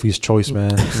Sophie's choice,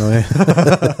 man. You know what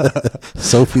I mean?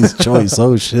 Sophie's choice.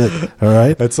 Oh shit! All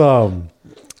right. It's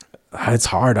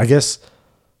hard. I guess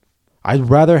I'd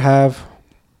rather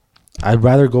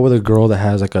go with a girl that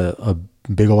has like a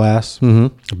big ol' ass, a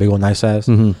big ol' nice ass,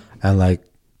 and like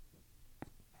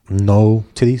no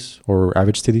titties or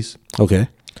average titties. Okay.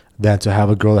 Than to have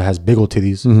a girl that has big ol'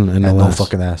 titties and no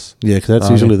fucking ass. Yeah, because that's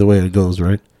usually the way it goes,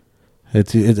 right?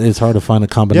 It's hard to find a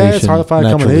combination. Yeah, it's hard to find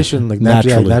a combination like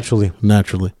naturally.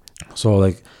 So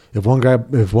like if one girl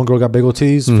got big old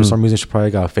titties, for some reason she probably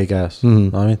got a fake ass. You know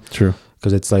what I mean? True.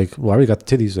 Because it's like, well, I already got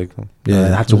the titties. Like, I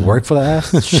have to work for the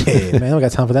ass. Shit, man, I don't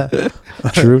got time for that.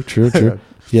 True.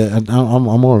 Yeah, I'm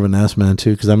more of an ass man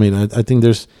too. Because I mean, I think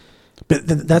there's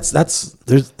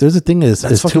a thing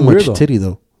is too much titty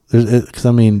though. Because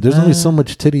I mean, there's only so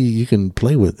much titty you can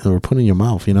play with or put in your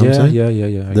mouth. You know what I'm saying?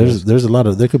 Yeah. There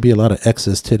could be a lot of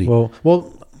excess titty. Well,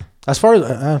 as far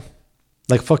as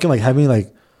like fucking like having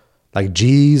like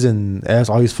G's and S,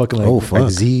 all these fucking like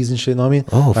Z's and shit. You know what I mean?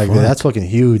 Oh, like that's fucking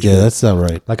huge. Yeah, that's not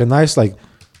right. Like a nice like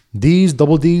D's,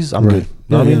 double D's, I'm good. You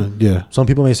know what I mean? Yeah. Some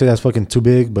people may say that's fucking too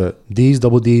big, but D's,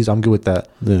 double D's, I'm good with that.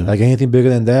 Yeah. Like anything bigger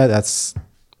than that,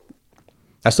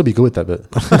 I still be good with that bit.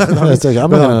 It's like,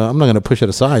 I'm not gonna push it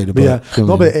aside. But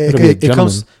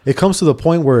it comes to the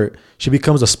point where she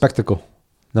becomes a spectacle. You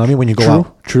know what I mean? When you go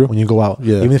out, when you go out,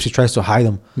 even if she tries to hide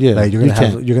them, like you're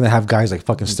gonna have guys like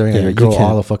fucking staring at your girl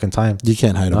all the fucking time. You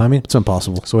can't hide them. You know what I mean? It's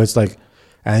impossible. So it's like,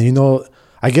 and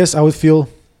I guess I would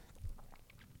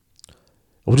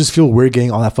just feel weird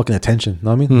getting all that fucking attention. You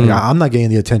know what I mean? Like, I'm not getting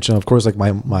the attention. Of course, like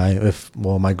my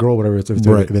girl, whatever, if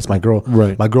it's my girl,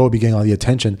 my girl will be getting all the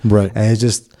attention. Right. And it's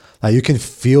just like, you can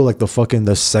feel like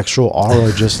the sexual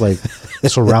aura just like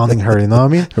surrounding her. You know what I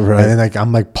mean? Right. And then like,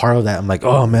 I'm like part of that. I'm like,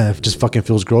 oh man, it just fucking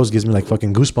feels gross. It gives me like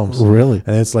fucking goosebumps. Really?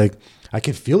 And it's like, I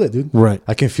can feel it, dude. Right.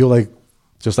 I can feel like,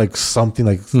 just like something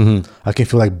like I can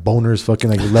feel like boners fucking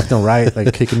like left and right,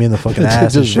 like kicking me in the fucking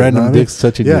ass. Just random dicks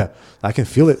touching you. Yeah, I can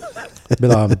feel it.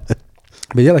 But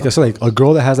yeah, like I said, like a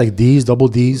girl that has like D's, double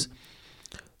D's,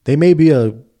 they may be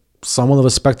somewhat of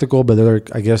a spectacle, but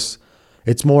I guess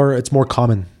it's more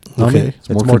common. You know what I mean? It's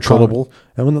more controllable.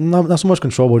 And not so much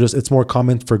controllable, just it's more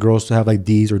common for girls to have like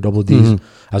D's or double D's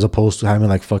as opposed to having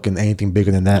like fucking anything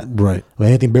bigger than that. Right. When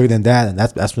anything bigger than that, and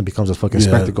that's when it becomes a fucking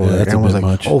spectacle. Yeah, like, everyone's like,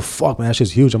 much. oh fuck, man, that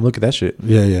shit's huge. I'm looking at that shit.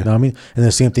 Yeah. You know what I mean? And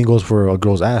the same thing goes for a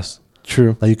girl's ass.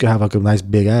 True. Like you could have like a nice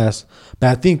big ass, but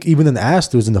I think even an ass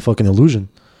dude is in the fucking illusion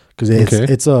because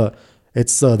it's the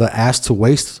ass to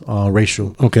waist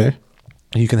ratio. Okay.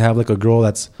 You can have like a girl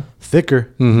that's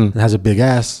thicker and has a big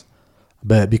ass,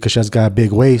 but because she has got a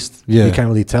big waist, you can't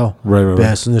really tell. Right. But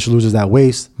as soon as she loses that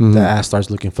waist, the ass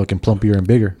starts looking fucking plumpier and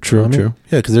bigger. True. You know what I mean?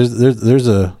 Yeah, because there's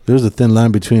a thin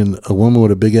line between a woman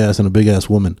with a big ass and a big ass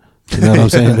woman. You know what I'm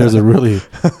saying? There's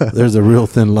a real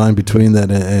thin line between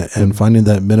that, and finding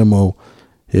that minimal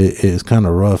is kind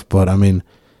of rough. But I mean,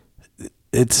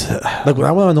 it's like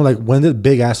I want to know, like, when did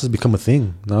big asses become a thing?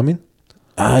 You know what I mean?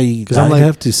 I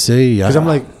have to say, because I'm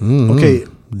like, okay,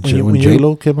 when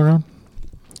J-Lo came around.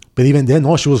 But even then,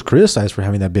 no, she was criticized for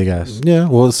having that big ass. Yeah,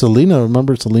 well, Selena,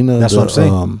 remember Selena? That's what I'm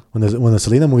saying. When the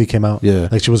Selena movie came out,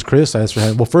 like she was criticized for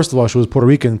having. Well, first of all, she was Puerto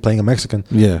Rican playing a Mexican.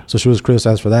 Yeah, so she was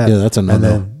criticized for that. Yeah, that's a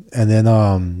no-no. And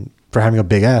then for having a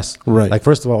big ass. Right. Like,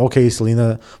 first of all, okay,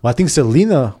 Selena. Well, I think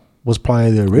Selena was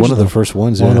probably the original. One of the first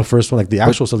ones. One of the first one, like the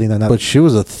actual Selena. But she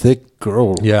was a thick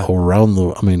girl. Yeah.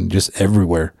 Around just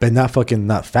everywhere. But not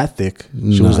fat thick.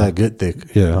 She was that good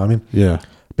thick. Yeah. You know what I mean? Yeah.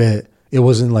 But it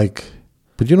wasn't like.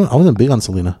 But I wasn't big on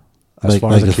Selena. As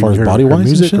far as body wise,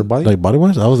 music or body, like body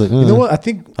wise, I was like, you know what? I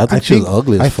think she was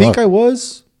ugly as fuck. I think I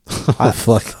was.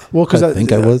 Fuck. Well, because I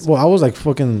think I was. Well, I was like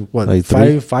fucking what, like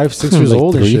 5, 6 years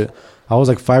old and shit. I was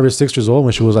like 5 or 6 years old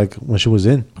when she was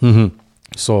in. Mm-hmm.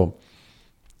 So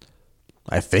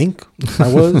I think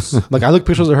I was like, I look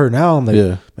pictures of her now. I'm like,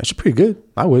 man, she's pretty good.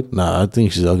 I would. Nah, I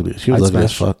think she's ugly. She was ugly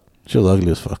as fuck. She was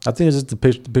ugly as fuck. I think it's just the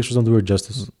pictures don't do her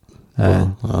justice.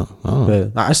 But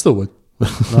I still would. You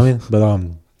know what I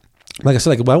mean? Like I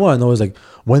said, like what I want to know is like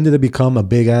when did it become a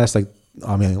big ass? Like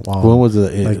I mean, when was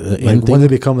it? Like when did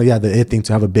it become like the it thing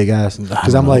to have a big ass?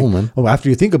 Because I'm like, oh, after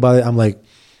you think about it, I'm like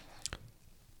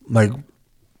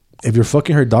if you're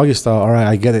fucking her doggy style, all right,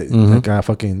 I get it. Like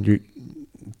fucking you,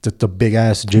 the big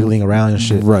ass jiggling around and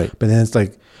shit, right? But then it's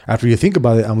like after you think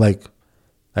about it, I'm like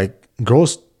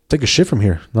girls take a shit from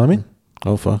here. You know what I mean?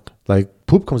 Oh fuck! Like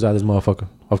poop comes out of this motherfucker.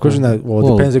 Of course, you're not. Well,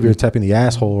 it depends if you're tapping the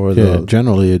asshole or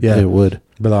generally it would.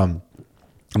 But I'm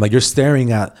like, you're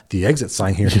staring at the exit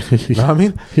sign here. You know what I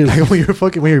mean?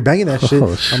 Like when you're banging that shit,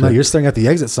 I'm like, you're staring at the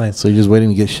exit sign. So you're just waiting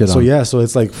to get shit on. So yeah, so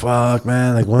it's like, fuck,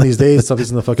 man. Like one of these days,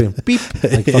 something's gonna fucking beep,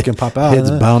 like fucking pop out. It's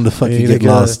bound to fucking get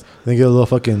lost. Then get a little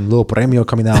premio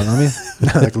coming out. You know what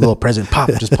I mean? Like a little present,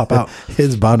 just pop out.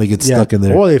 It's bound to get stuck in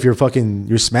there. Or if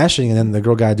you're smashing and then the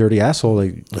girl got a dirty asshole,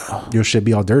 like your shit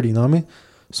be all dirty. You know what I mean?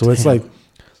 So it's like,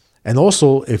 and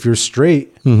also if you're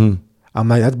straight, I'm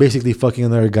like, that's basically fucking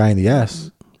another guy in the ass.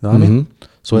 You know what I mean?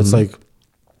 So it's like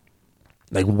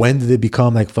when did it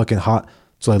become like fucking hot?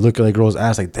 So I look at like girl's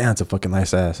ass, like, damn, it's a fucking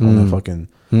nice ass. I want to fucking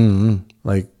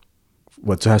like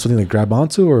what, to have something to grab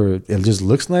onto, or it just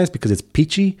looks nice because it's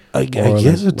peachy. I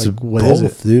guess it's what both,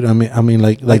 is it, dude? I mean,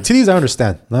 like titties, I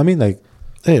understand. You know what I mean? Like,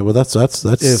 hey, well, that's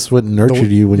what nurtured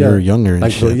you when you were younger. And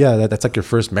like, shit. That's like your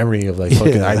first memory of like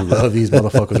fucking. I love these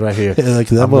motherfuckers right here. Like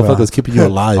that motherfucker's keeping you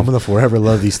alive. I'm gonna forever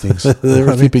love these things.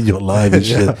 They're keeping you alive and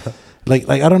shit. Like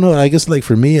I don't know. I guess like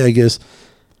for me, I guess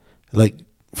like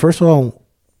first of all,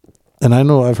 and I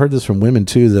know I've heard this from women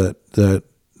too that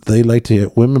they like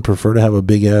to. Women prefer to have a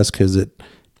big ass because it.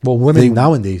 Well, women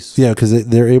nowadays, because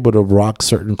they're able to rock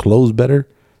certain clothes better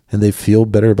and they feel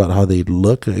better about how they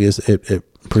look. I guess it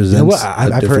presents. You know what?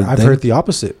 I've heard the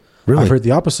opposite. Really? I've heard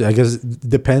the opposite. I guess it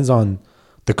depends on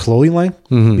the clothing line,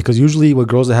 because usually with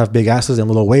girls that have big asses and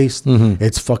little waist,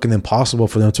 it's fucking impossible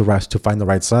for them to find the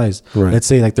right size. Right. Let's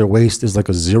say like their waist is like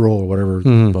a 0 or whatever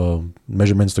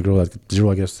measurements to grow, like 0.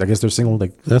 I guess they're single,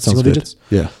 like that single digits.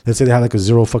 Yeah. Let's say they have like a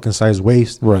 0 fucking size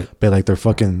waist, right? But like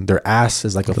their ass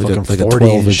is like a fucking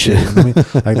 40 and shit. You know what I mean?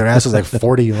 Like their ass is like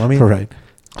 40. You know what I mean? Right.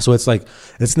 So it's like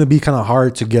it's gonna be kind of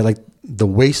hard to get like the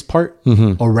waist part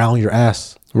around your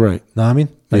ass. Right. Know what I mean?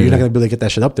 Like you're not gonna be able to get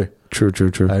that shit up there. True.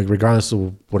 Like regardless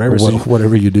of whatever,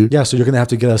 whatever you do. Yeah, so you're gonna have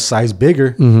to get a size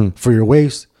bigger for your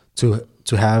waist to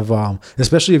have,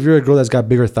 especially if you're a girl that's got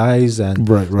bigger thighs and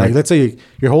right. Like let's say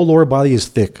your whole lower body is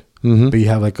thick, but you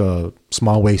have like a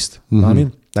small waist. You know what I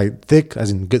mean? Like thick, as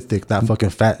in good thick, not fucking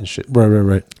fat and shit.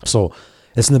 Right. So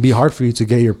it's gonna be hard for you to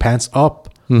get your pants up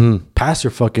past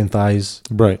your fucking thighs,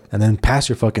 right, and then past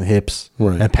your fucking hips,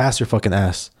 right, and past your fucking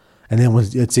ass. And then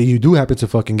let's say you do happen to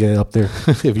fucking get it up there.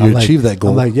 If you achieve that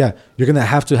goal. I'm like, yeah, you're going to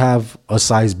have a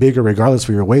size bigger regardless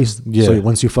for your waist. Yeah. So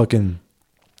once you fucking,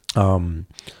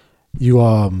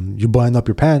 you button up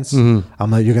your pants, I'm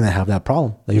like, you're going to have that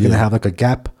problem. Like you're going to have like a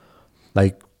gap.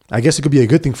 Like, I guess it could be a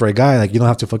good thing for a guy. Like you don't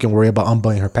have to fucking worry about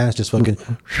unbuttoning her pants. Just fucking,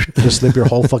 just slip your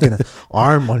whole fucking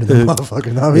arm under the motherfucker.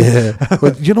 You know what I mean? Yeah.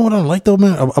 But you know what I like though,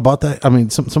 man, about that? I mean,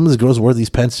 some of these girls wear these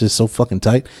pants just so fucking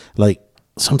tight. Like,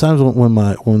 sometimes when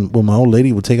my old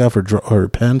lady would take off her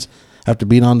pants after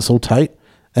being on so tight,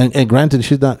 and granted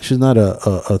she's not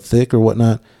a thick or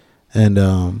whatnot, and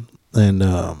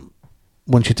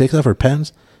when she takes off her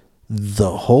pants, the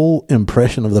whole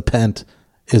impression of the pant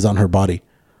is on her body,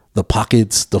 the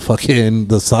pockets, the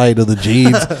side of the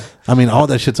jeans. I mean, all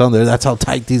that shit's on there. That's how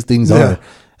tight these things are.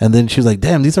 And then she was like,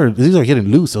 "Damn, these are getting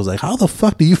loose." I was like, "How the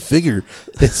fuck do you figure?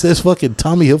 It says fucking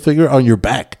Tommy Hilfiger on your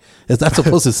back. It's not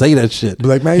supposed to say that shit." But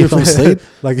like, man,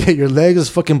 your leg is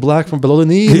fucking black from below the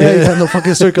knee. Yeah. Man, you have no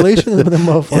fucking circulation. Yeah,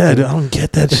 dude, I don't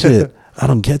get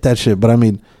that shit. But I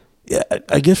mean, yeah,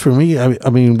 I guess for me, I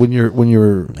mean, when you're,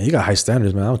 man, you got high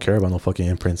standards, man. I don't care about no fucking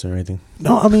imprints or anything.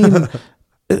 No, I mean,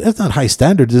 it's not high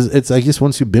standards. It's I guess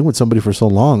once you've been with somebody for so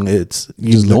long,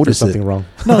 you notice something wrong.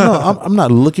 No, I'm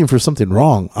not looking for something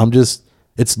wrong.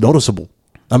 It's noticeable.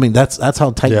 I mean, that's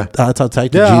how tight. Yeah. That's how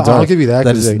tight the jeans are. I'll give you that.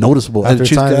 That is noticeable. And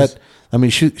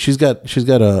she's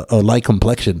got a light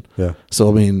complexion. Yeah. So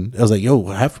I mean, I was like, "Yo,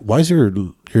 why is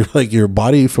your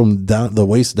body from down the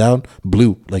waist down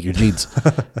blue like your jeans?"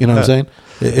 You know what I'm saying?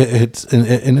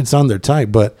 It's on there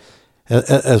tight. But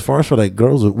as far as for like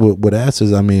girls with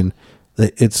asses, I mean,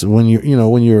 it's when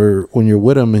you're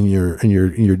with them and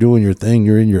you're doing your thing,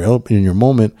 you're in your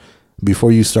moment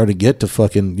before you start to get to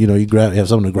fucking, you have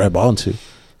something to grab onto.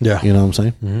 Yeah, you know what I'm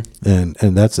saying. Mm-hmm.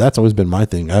 And that's always been my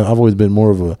thing. I've always been more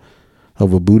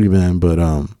of a booty man, but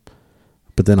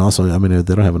then also, I mean, if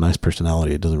they don't have a nice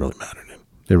personality, it doesn't really matter.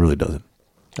 It really doesn't.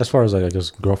 As far as like, I guess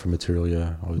girlfriend material,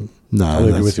 yeah, I would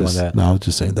agree with you on that. No, I was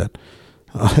just saying that.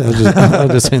 I'm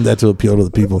just saying that to appeal to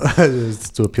the people.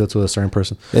 To appeal to a certain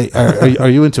person. Hey, are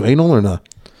you into anal or not?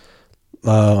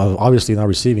 Obviously not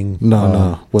receiving.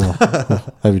 No. Well,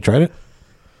 have you tried it?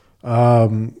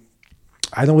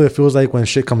 I know what it feels like when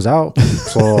shit comes out.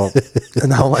 So,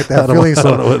 and I don't like that feeling.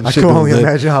 So I can only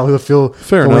imagine how it would feel.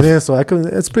 Fair enough. In, so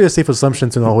it's pretty a safe assumption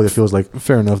to know what it feels like.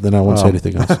 Fair enough. Then I won't say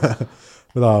anything else.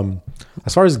 But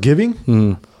as far as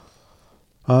giving,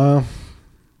 I've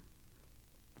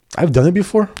done it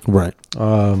before. Right.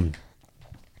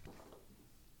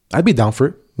 I'd be down for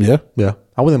it. Yeah.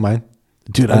 I wouldn't mind.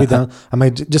 Dude, I'd be down. I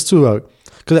might just to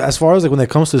because as far as like when it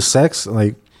comes to sex,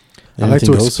 like I like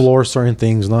to explore certain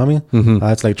things. You know what I mean? Mm-hmm. I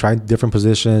like to like try different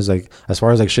positions. Like as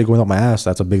far as like shit going up my ass,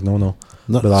 that's a big no.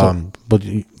 But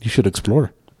you should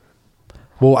explore.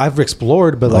 Well, I've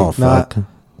explored, but like not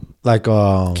like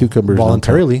cucumbers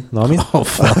voluntarily. You know what I mean? Oh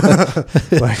fuck!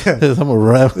 Like, I'm a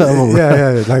rap.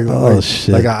 Yeah. Like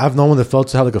shit. Like I've known when it felt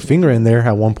to have like a finger in there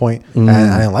at one point, and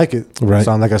I didn't like it. Right.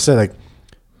 So like I said, like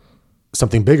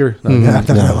something bigger. I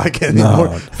don't like it anymore.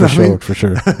 No,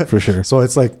 for sure. So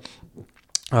it's like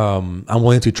I'm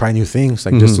willing to try new things,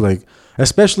 like just to like,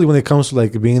 especially when it comes to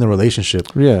like being in a relationship.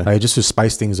 Yeah. Like just to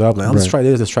spice things up. Like let's try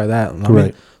this, let's try that. You know what I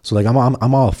mean? So like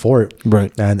I'm all for it.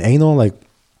 Right. And anal, like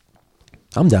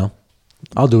I'm down.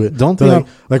 I'll do it. Don't think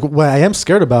like what I am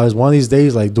scared about is one of these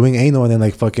days like doing anal and then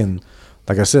like fucking,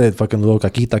 like I said, fucking little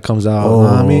caquita comes out. Oh, you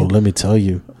know what I mean? Let me tell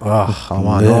you.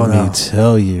 Let me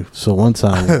tell you. So one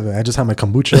time, I just had my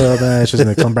kombucha, man. It's just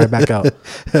gonna come right back out.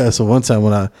 Yeah. So one time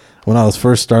when I was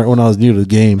first when I was new to the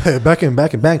game, back in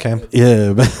band camp.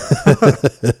 Yeah.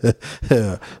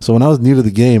 Yeah. So when I was new to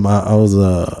the game, I was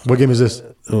what game is this?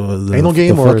 Anal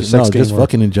game or sex game? Just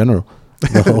fucking in general.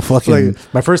 The whole fucking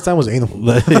like, my first time was anal.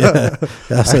 Yeah.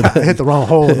 I hit the wrong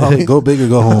hole. Go big or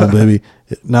go home, baby.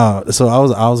 No, so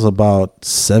I was about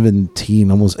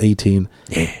 17, almost 18.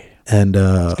 Yeah. And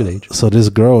that's a good age. So this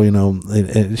girl, you know,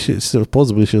 and she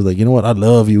supposedly she was like, you know what, I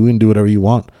love you. We can do whatever you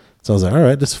want. So I was like, all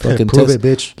right, let's fucking prove test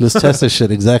it, bitch. Let's test this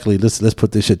shit. Exactly. Let's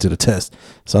put this shit to the test.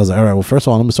 So I was like, all right, well, first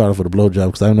of all, let me start off with a blowjob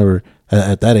because I never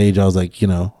at that age I was like, you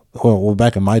know. Well,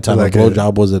 back in my time, like a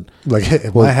blowjob wasn't like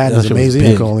if my hand is amazing.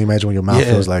 You can only imagine what your mouth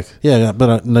feels like. Yeah,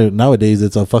 but nowadays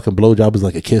it's a fucking blowjob is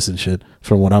like a kiss and shit.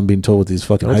 From what I'm being told with these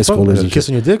fucking high schoolers, like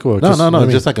kissing your dick or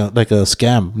no, just like a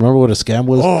scam. Remember what a scam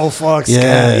was? Oh fuck,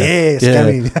 scam.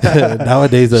 Scamming.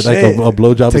 Nowadays, like a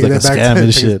blowjob is like a scam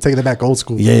and shit. Taking it back old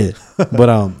school. Yeah,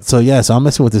 but so I'm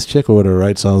messing with this chick or whatever,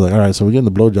 right? So I was like, all right, so we're getting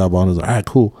the blowjob on. I was like, all right,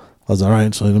 cool. I was like, all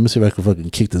right, so let me see if I can fucking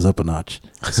kick this up a notch.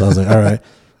 So I was like, all right.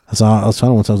 So I was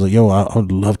telling her once, I was like, yo, I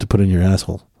would love to put in your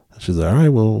asshole. She's like, all right,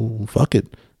 well, fuck it.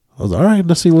 I was like, all right,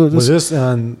 let's see what was this.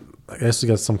 And I guess you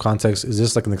got some context. Is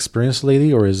this like an experienced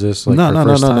lady or is this like her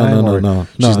first time? No.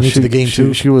 She's new to the game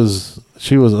too? She was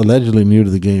allegedly new to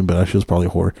the game, but she was probably a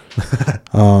whore.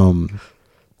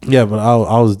 Yeah, but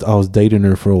I was dating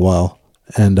her for a while.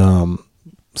 And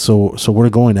so we're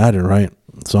going at it, right?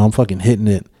 So I'm fucking hitting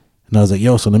it. And I was like,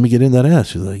 yo, so let me get in that ass.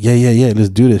 She's like, yeah, let's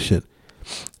do this shit.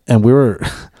 And we were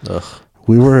at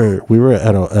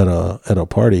a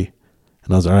party,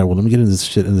 and I was like, all right, well, let me get in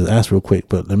this ass real quick,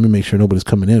 but let me make sure nobody's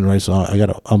coming in, right? So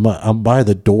I'm by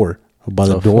the door,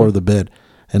 of the bed,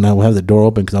 and I will have the door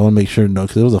open because I want to make sure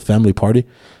because it was a family party.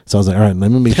 So I was like, all right,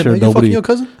 let me make sure nobody. You fucking your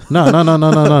cousin? No.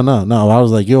 I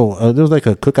was like, yo, there was like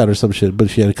a cookout or some shit, but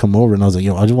she had to come over, and I was like,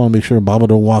 yo, I just want to make sure Baba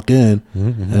don't walk in,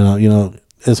 and you know.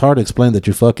 It's hard to explain that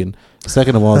you're fucking.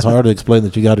 Second of all, it's hard to explain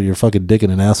that you got your fucking dick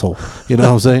in an asshole. You know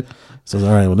what I'm saying? So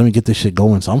all right, well, let me get this shit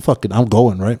going. So I'm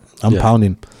going, right? I'm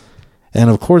pounding.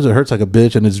 And of course it hurts like a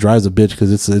bitch and it dries a bitch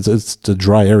because it's a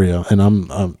dry area. And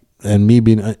and me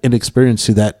being inexperienced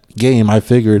to that game, I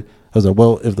figured, I was like,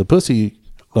 well, if the pussy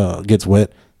gets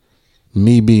wet,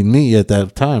 me being me at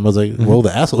that time, I was like, well,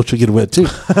 the asshole should get wet too.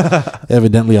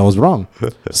 Evidently I was wrong.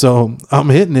 So I'm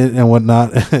hitting it and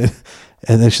whatnot.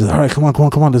 And then she's like, all right, come on.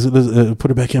 Let's put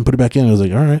it back in. I was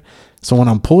like, all right. So when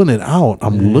I'm pulling it out,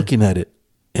 I'm looking at it,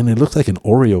 and it looks like an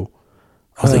Oreo.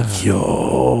 I was like,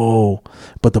 yo.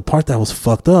 But the part that was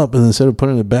fucked up is instead of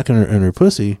putting it back in her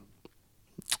pussy,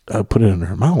 I put it in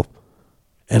her mouth.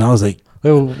 And I was like,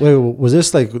 wait, was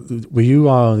this like, were you,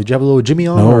 did you have a little Jimmy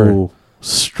on? No, or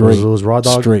straight. Was it raw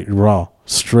dog? Straight, raw.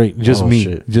 Straight, just me,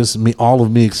 shit. Just me, all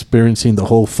of me experiencing the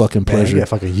whole fucking pleasure. You got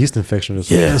fucking yeast infection or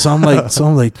something. Yeah, so I'm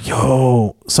like,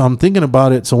 yo. So I'm thinking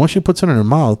about it. So once she puts it in her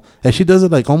mouth, and she does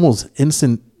it like almost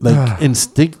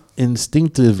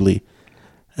instinctively,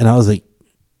 and I was like,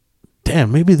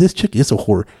 damn, maybe this chick is a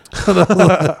whore.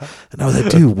 And I was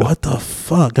like, dude, what the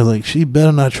fuck? I was like, she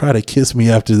better not try to kiss me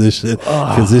after this shit,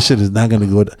 because this shit is not gonna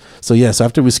go. So yes,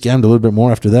 after we scammed a little bit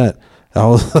more after that, I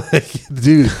was like,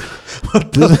 dude,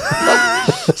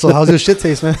 So how's your shit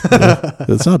taste, man?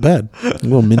 It's not bad. A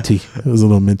little minty. It was a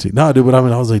little minty. No, dude, but I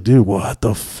mean, I was like, dude, what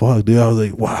the fuck, dude? I was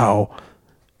like, wow,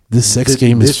 this sex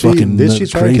game is fucking Did she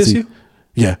try crazy. to kiss you?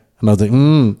 Yeah. And I was like,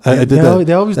 I did that.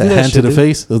 They always do that hand shit, to the dude.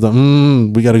 face. I was like,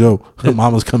 we got to go.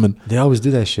 Mama's coming. They always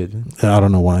do that shit. I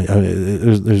don't know why.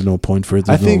 There's no point for it.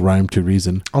 There's no rhyme to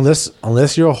reason. Unless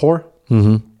you're a whore.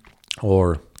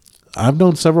 Or I've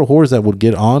known several whores that would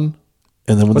get on,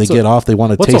 and then when they get off, they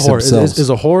want to taste themselves. Is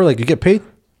a whore like you get paid?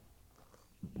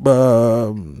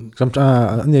 I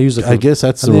guess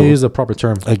that's use the proper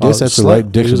term. I guess that's the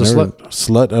right dictionary.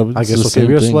 Slut. I guess okay. If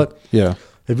you're a slut, yeah.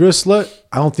 If you're a slut,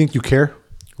 I don't think you care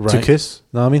to kiss.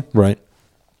 Know what I mean? Right.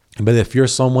 But if you're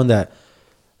someone that,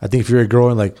 I think if you're a girl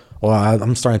and like,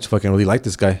 I'm starting to fucking really like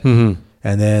this guy, and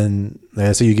then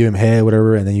let's say you give him head,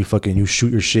 whatever, and then you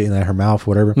shoot your shit in her mouth,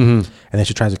 whatever, and then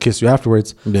she tries to kiss you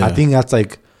afterwards. Yeah. I think that's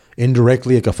like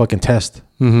indirectly like a fucking test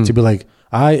to be like,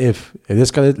 if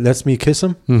this guy lets me kiss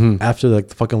him after like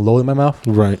the fucking load in my mouth,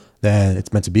 right, then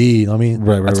it's meant to be. You know what I mean?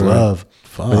 Right. That's love.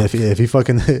 Fuck. But if he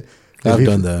fucking I've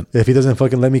done that. If he doesn't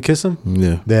fucking let me kiss him,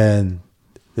 then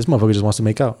this motherfucker just wants to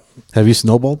make out. Have you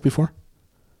snowballed before?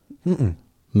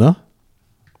 No?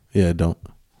 Yeah, don't.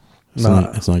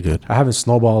 It's not good. I haven't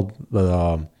snowballed,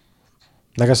 but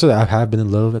like I said, I have been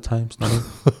in love at times. You know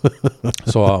what I mean?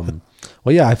 So,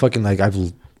 well, yeah, I fucking like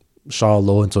I've shot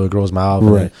low into a girl's mouth,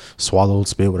 and then swallowed,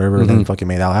 spit, whatever, and then fucking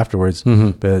made out afterwards.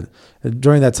 But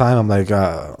during that time, I'm like,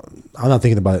 I'm not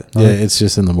thinking about it. Yeah, it's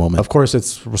just in the moment. Of course,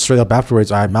 it's straight up afterwards.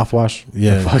 All right, mouthwash.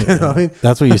 Yeah, fucking, you know what I mean?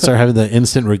 That's when you start having the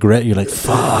instant regret. You're like,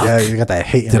 fuck. Yeah, you got that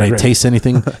hate. Did I taste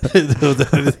anything?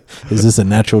 Is this a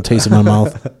natural taste in my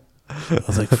mouth? I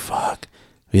was like, fuck.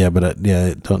 Yeah, but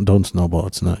yeah, don't snowball.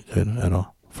 It's not good at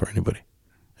all for anybody.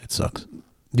 It sucks.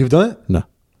 You've done it? No.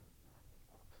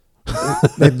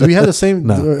 Like, do we have the same?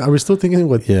 No. Are we still thinking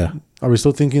what? Yeah. Are we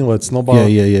still thinking what snowball?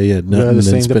 Yeah. No, the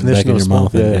same definition back in your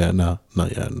mouth. Yeah. No.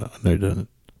 Never done it.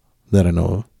 That I know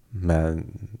of.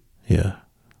 Man. Yeah.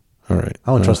 All right.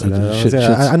 I don't trust it.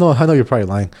 I know you're probably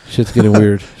lying. Shit's getting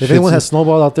weird. If anyone has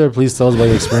snowballed out there, please tell us about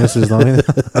your experiences. Know what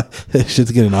I mean?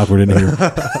 Shit's getting awkward in here.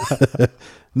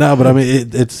 No, but I mean,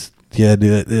 it's dude.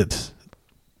 It's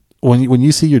when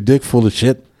you see your dick full of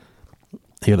shit,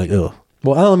 you're like, oh.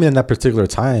 Well, I don't mean in that particular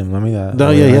time. I mean, yeah.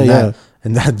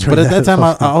 And that, but at that time,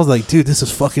 I was like, dude, this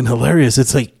is fucking hilarious.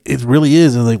 It's like, it really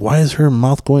is. And like, why is her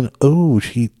mouth going? Oh,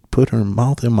 she put her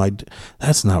mouth in my.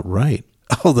 That's not right.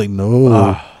 I was like,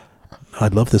 no, I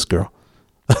love this girl.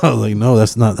 I was like, no,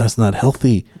 that's not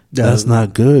healthy. Yeah, that's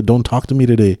not good. Don't talk to me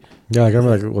today. Yeah, I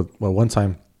remember like one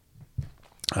time,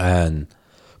 and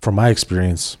from my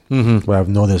experience, what I've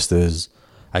noticed is,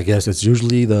 I guess it's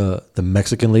usually the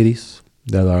Mexican ladies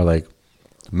that are like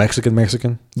Mexican.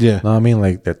 Yeah. Know what I mean?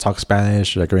 Like that talk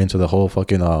Spanish, like are into the whole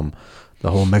fucking the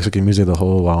whole Mexican music, the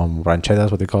whole ranchera,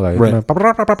 that's what they call it. Right. You know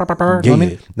what I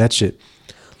mean? That shit.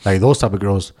 Like those type of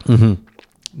girls.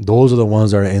 Those are the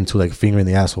ones that are into like fingering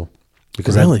the asshole.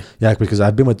 Because because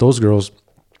I've been with those girls,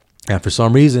 and for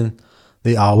some reason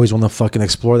they always want to fucking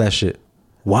explore that shit.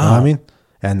 Wow. You know what I mean?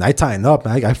 And I tighten up,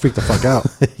 man. I freak the fuck out.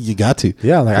 You got to.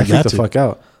 Yeah, like I freak the fuck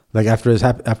out. Like after it's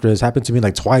happened to me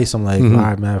like twice, I'm like, all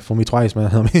right, man, fool me twice,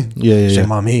 man. I mean, shame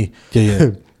on me.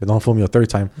 Yeah. But don't fool me a third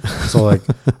time. So like,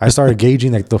 I started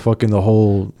gauging like the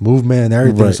whole movement and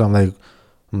everything. Right. So I'm like,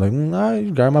 all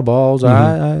right, grab my balls. All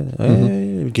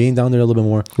right, gain down there a little bit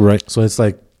more. Right. So it's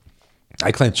like,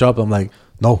 I clench up. I'm like,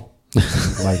 no.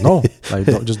 I'm like, no, like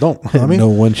don't. You know what I mean, no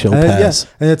one shall pass. Yeah.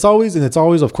 And it's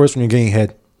always, of course, when you're getting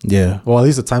head. Yeah. Well, at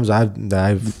least the times I've.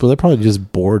 But they're probably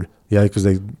just bored. Yeah, because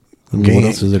they. What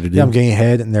else is there to do? Yeah, I'm getting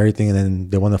head and everything, and then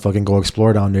they want to fucking go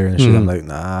explore down there and shit. I'm like,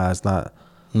 nah, it's not.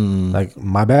 Like,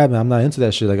 my bad, man. I'm not into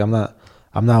that shit. Like, I'm not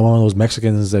one of those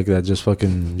Mexicans like that just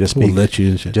fucking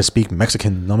speak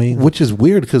Mexican. You know what I mean? Which is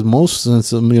weird because most,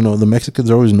 the Mexicans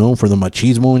are always known for the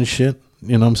machismo and shit.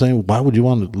 You know what I'm saying? Why would you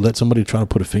want to let somebody try to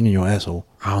put a finger in your asshole?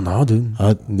 I don't know, dude.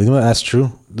 That's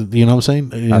true. You know what I'm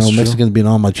saying? Mexicans being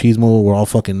all machismo,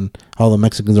 all the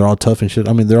Mexicans are all tough and shit.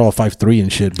 I mean, they're all 5'3"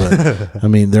 and shit, but I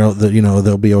mean,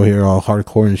 they'll be over here all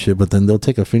hardcore and shit, but then they'll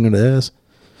take a finger to the ass.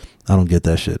 I don't get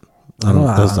that shit.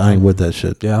 I ain't with that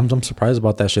shit. Yeah, I'm surprised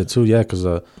about that shit too. Yeah, because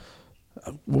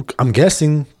I'm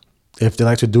guessing if they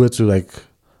like to do it to like,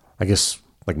 I guess,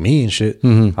 like me and shit,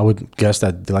 I would guess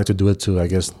that they like to do it to, I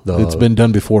guess, it's been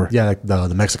done before. Yeah, like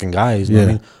the Mexican guys. You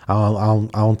know what I mean?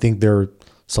 I don't think they're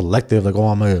selective. Like,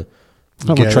 I'm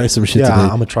gonna try some shit. Yeah, today. I'm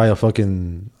gonna try a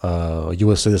fucking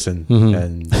U.S. citizen,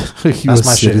 and that's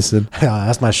my shit. Yeah,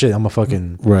 that's my shit. I'm gonna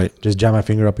fucking just jam my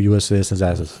finger up a U.S. citizen's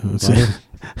asses.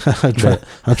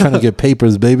 I'm trying to get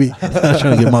papers, baby. I'm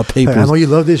trying to get my papers. I know you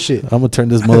love this shit. I'm gonna turn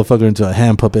this motherfucker into a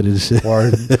hand puppet and shit.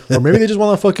 Or maybe they just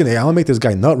want to fucking. Hey, I'm gonna make this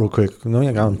guy nut real quick. You know,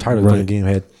 I'm tired of doing game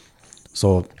head.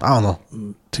 So I don't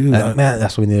know, dude. Man,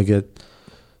 that's what we need to get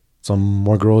some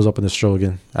more girls up in this show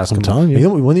again. I'm telling you. You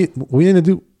know what we need to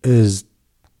do is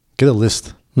get a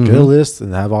list. Mm-hmm. Get a list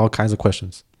and have all kinds of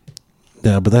questions.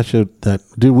 Yeah, but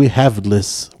dude, we have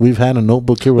lists. We've had a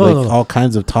notebook here with all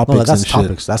kinds of topics. No, that's and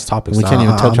topics. Shit. That's topics. We can't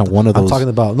even touch on one of those. I'm talking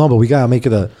about but we gotta make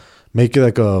it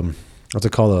like what's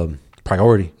it called, a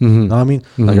priority. Mm-hmm. You know what I mean?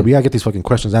 Mm-hmm. Like we gotta get these fucking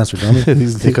questions answered. You know what I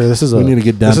mean? Because we need to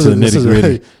get down to the nitty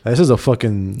gritty. This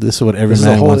is what every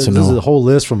man wants to know. This is a whole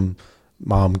list from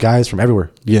guys from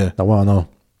everywhere. Yeah, that want to know.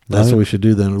 That's what we should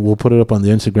do then. We'll put it up on the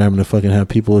Instagram and fucking have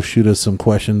people shoot us some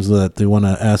questions that they want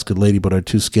to ask a lady but are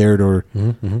too scared or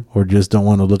just don't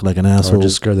want to look like an asshole. Or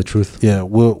just scared of the truth. Yeah,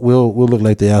 we'll look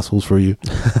like the assholes for you.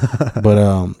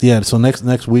 But yeah, so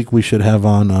next week we should have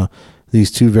on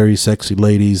these two very sexy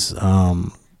ladies.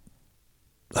 I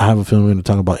have a feeling we're going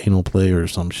to talk about anal play or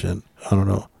some shit. I don't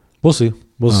know. We'll see.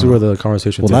 We'll see where the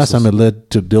conversation takes us. Last time it led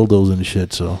to dildos and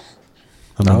shit, so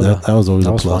I mean that was always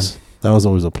a plus. Fun. That was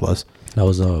always a plus. That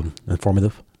was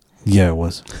informative. Yeah, it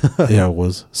was. Yeah, it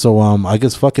was. So I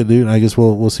guess fuck it, dude. I guess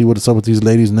we'll see what's up with these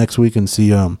ladies next week and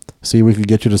see if we can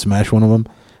get you to smash one of them.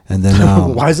 And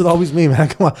then why is it always me, man?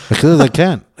 Come on. Because I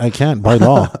can't by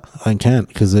law. I can't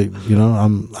because I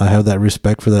have that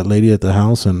respect for that lady at the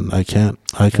house, and I can't.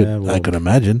 I could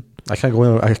imagine. I can't be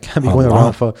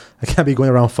going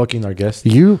around fucking our guests.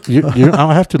 I'll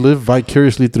have to live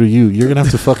vicariously through you. You're gonna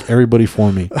have to fuck everybody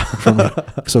for me.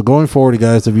 So going forward,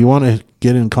 guys, if you want to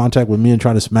get in contact with me and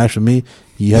try to smash with me,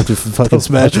 you have to fucking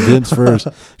smash Vince first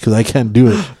because I can't do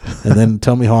it, and then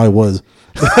tell me how I was.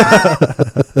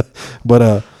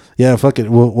 But yeah, fuck it.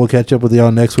 We'll catch up with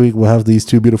y'all next week. We'll have these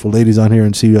two beautiful ladies on here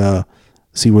and see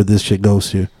where this shit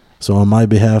goes to. So on my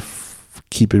behalf,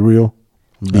 keep it real.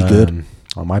 Be good.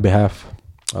 On my behalf,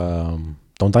 don't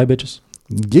die, bitches.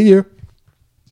 Yeah.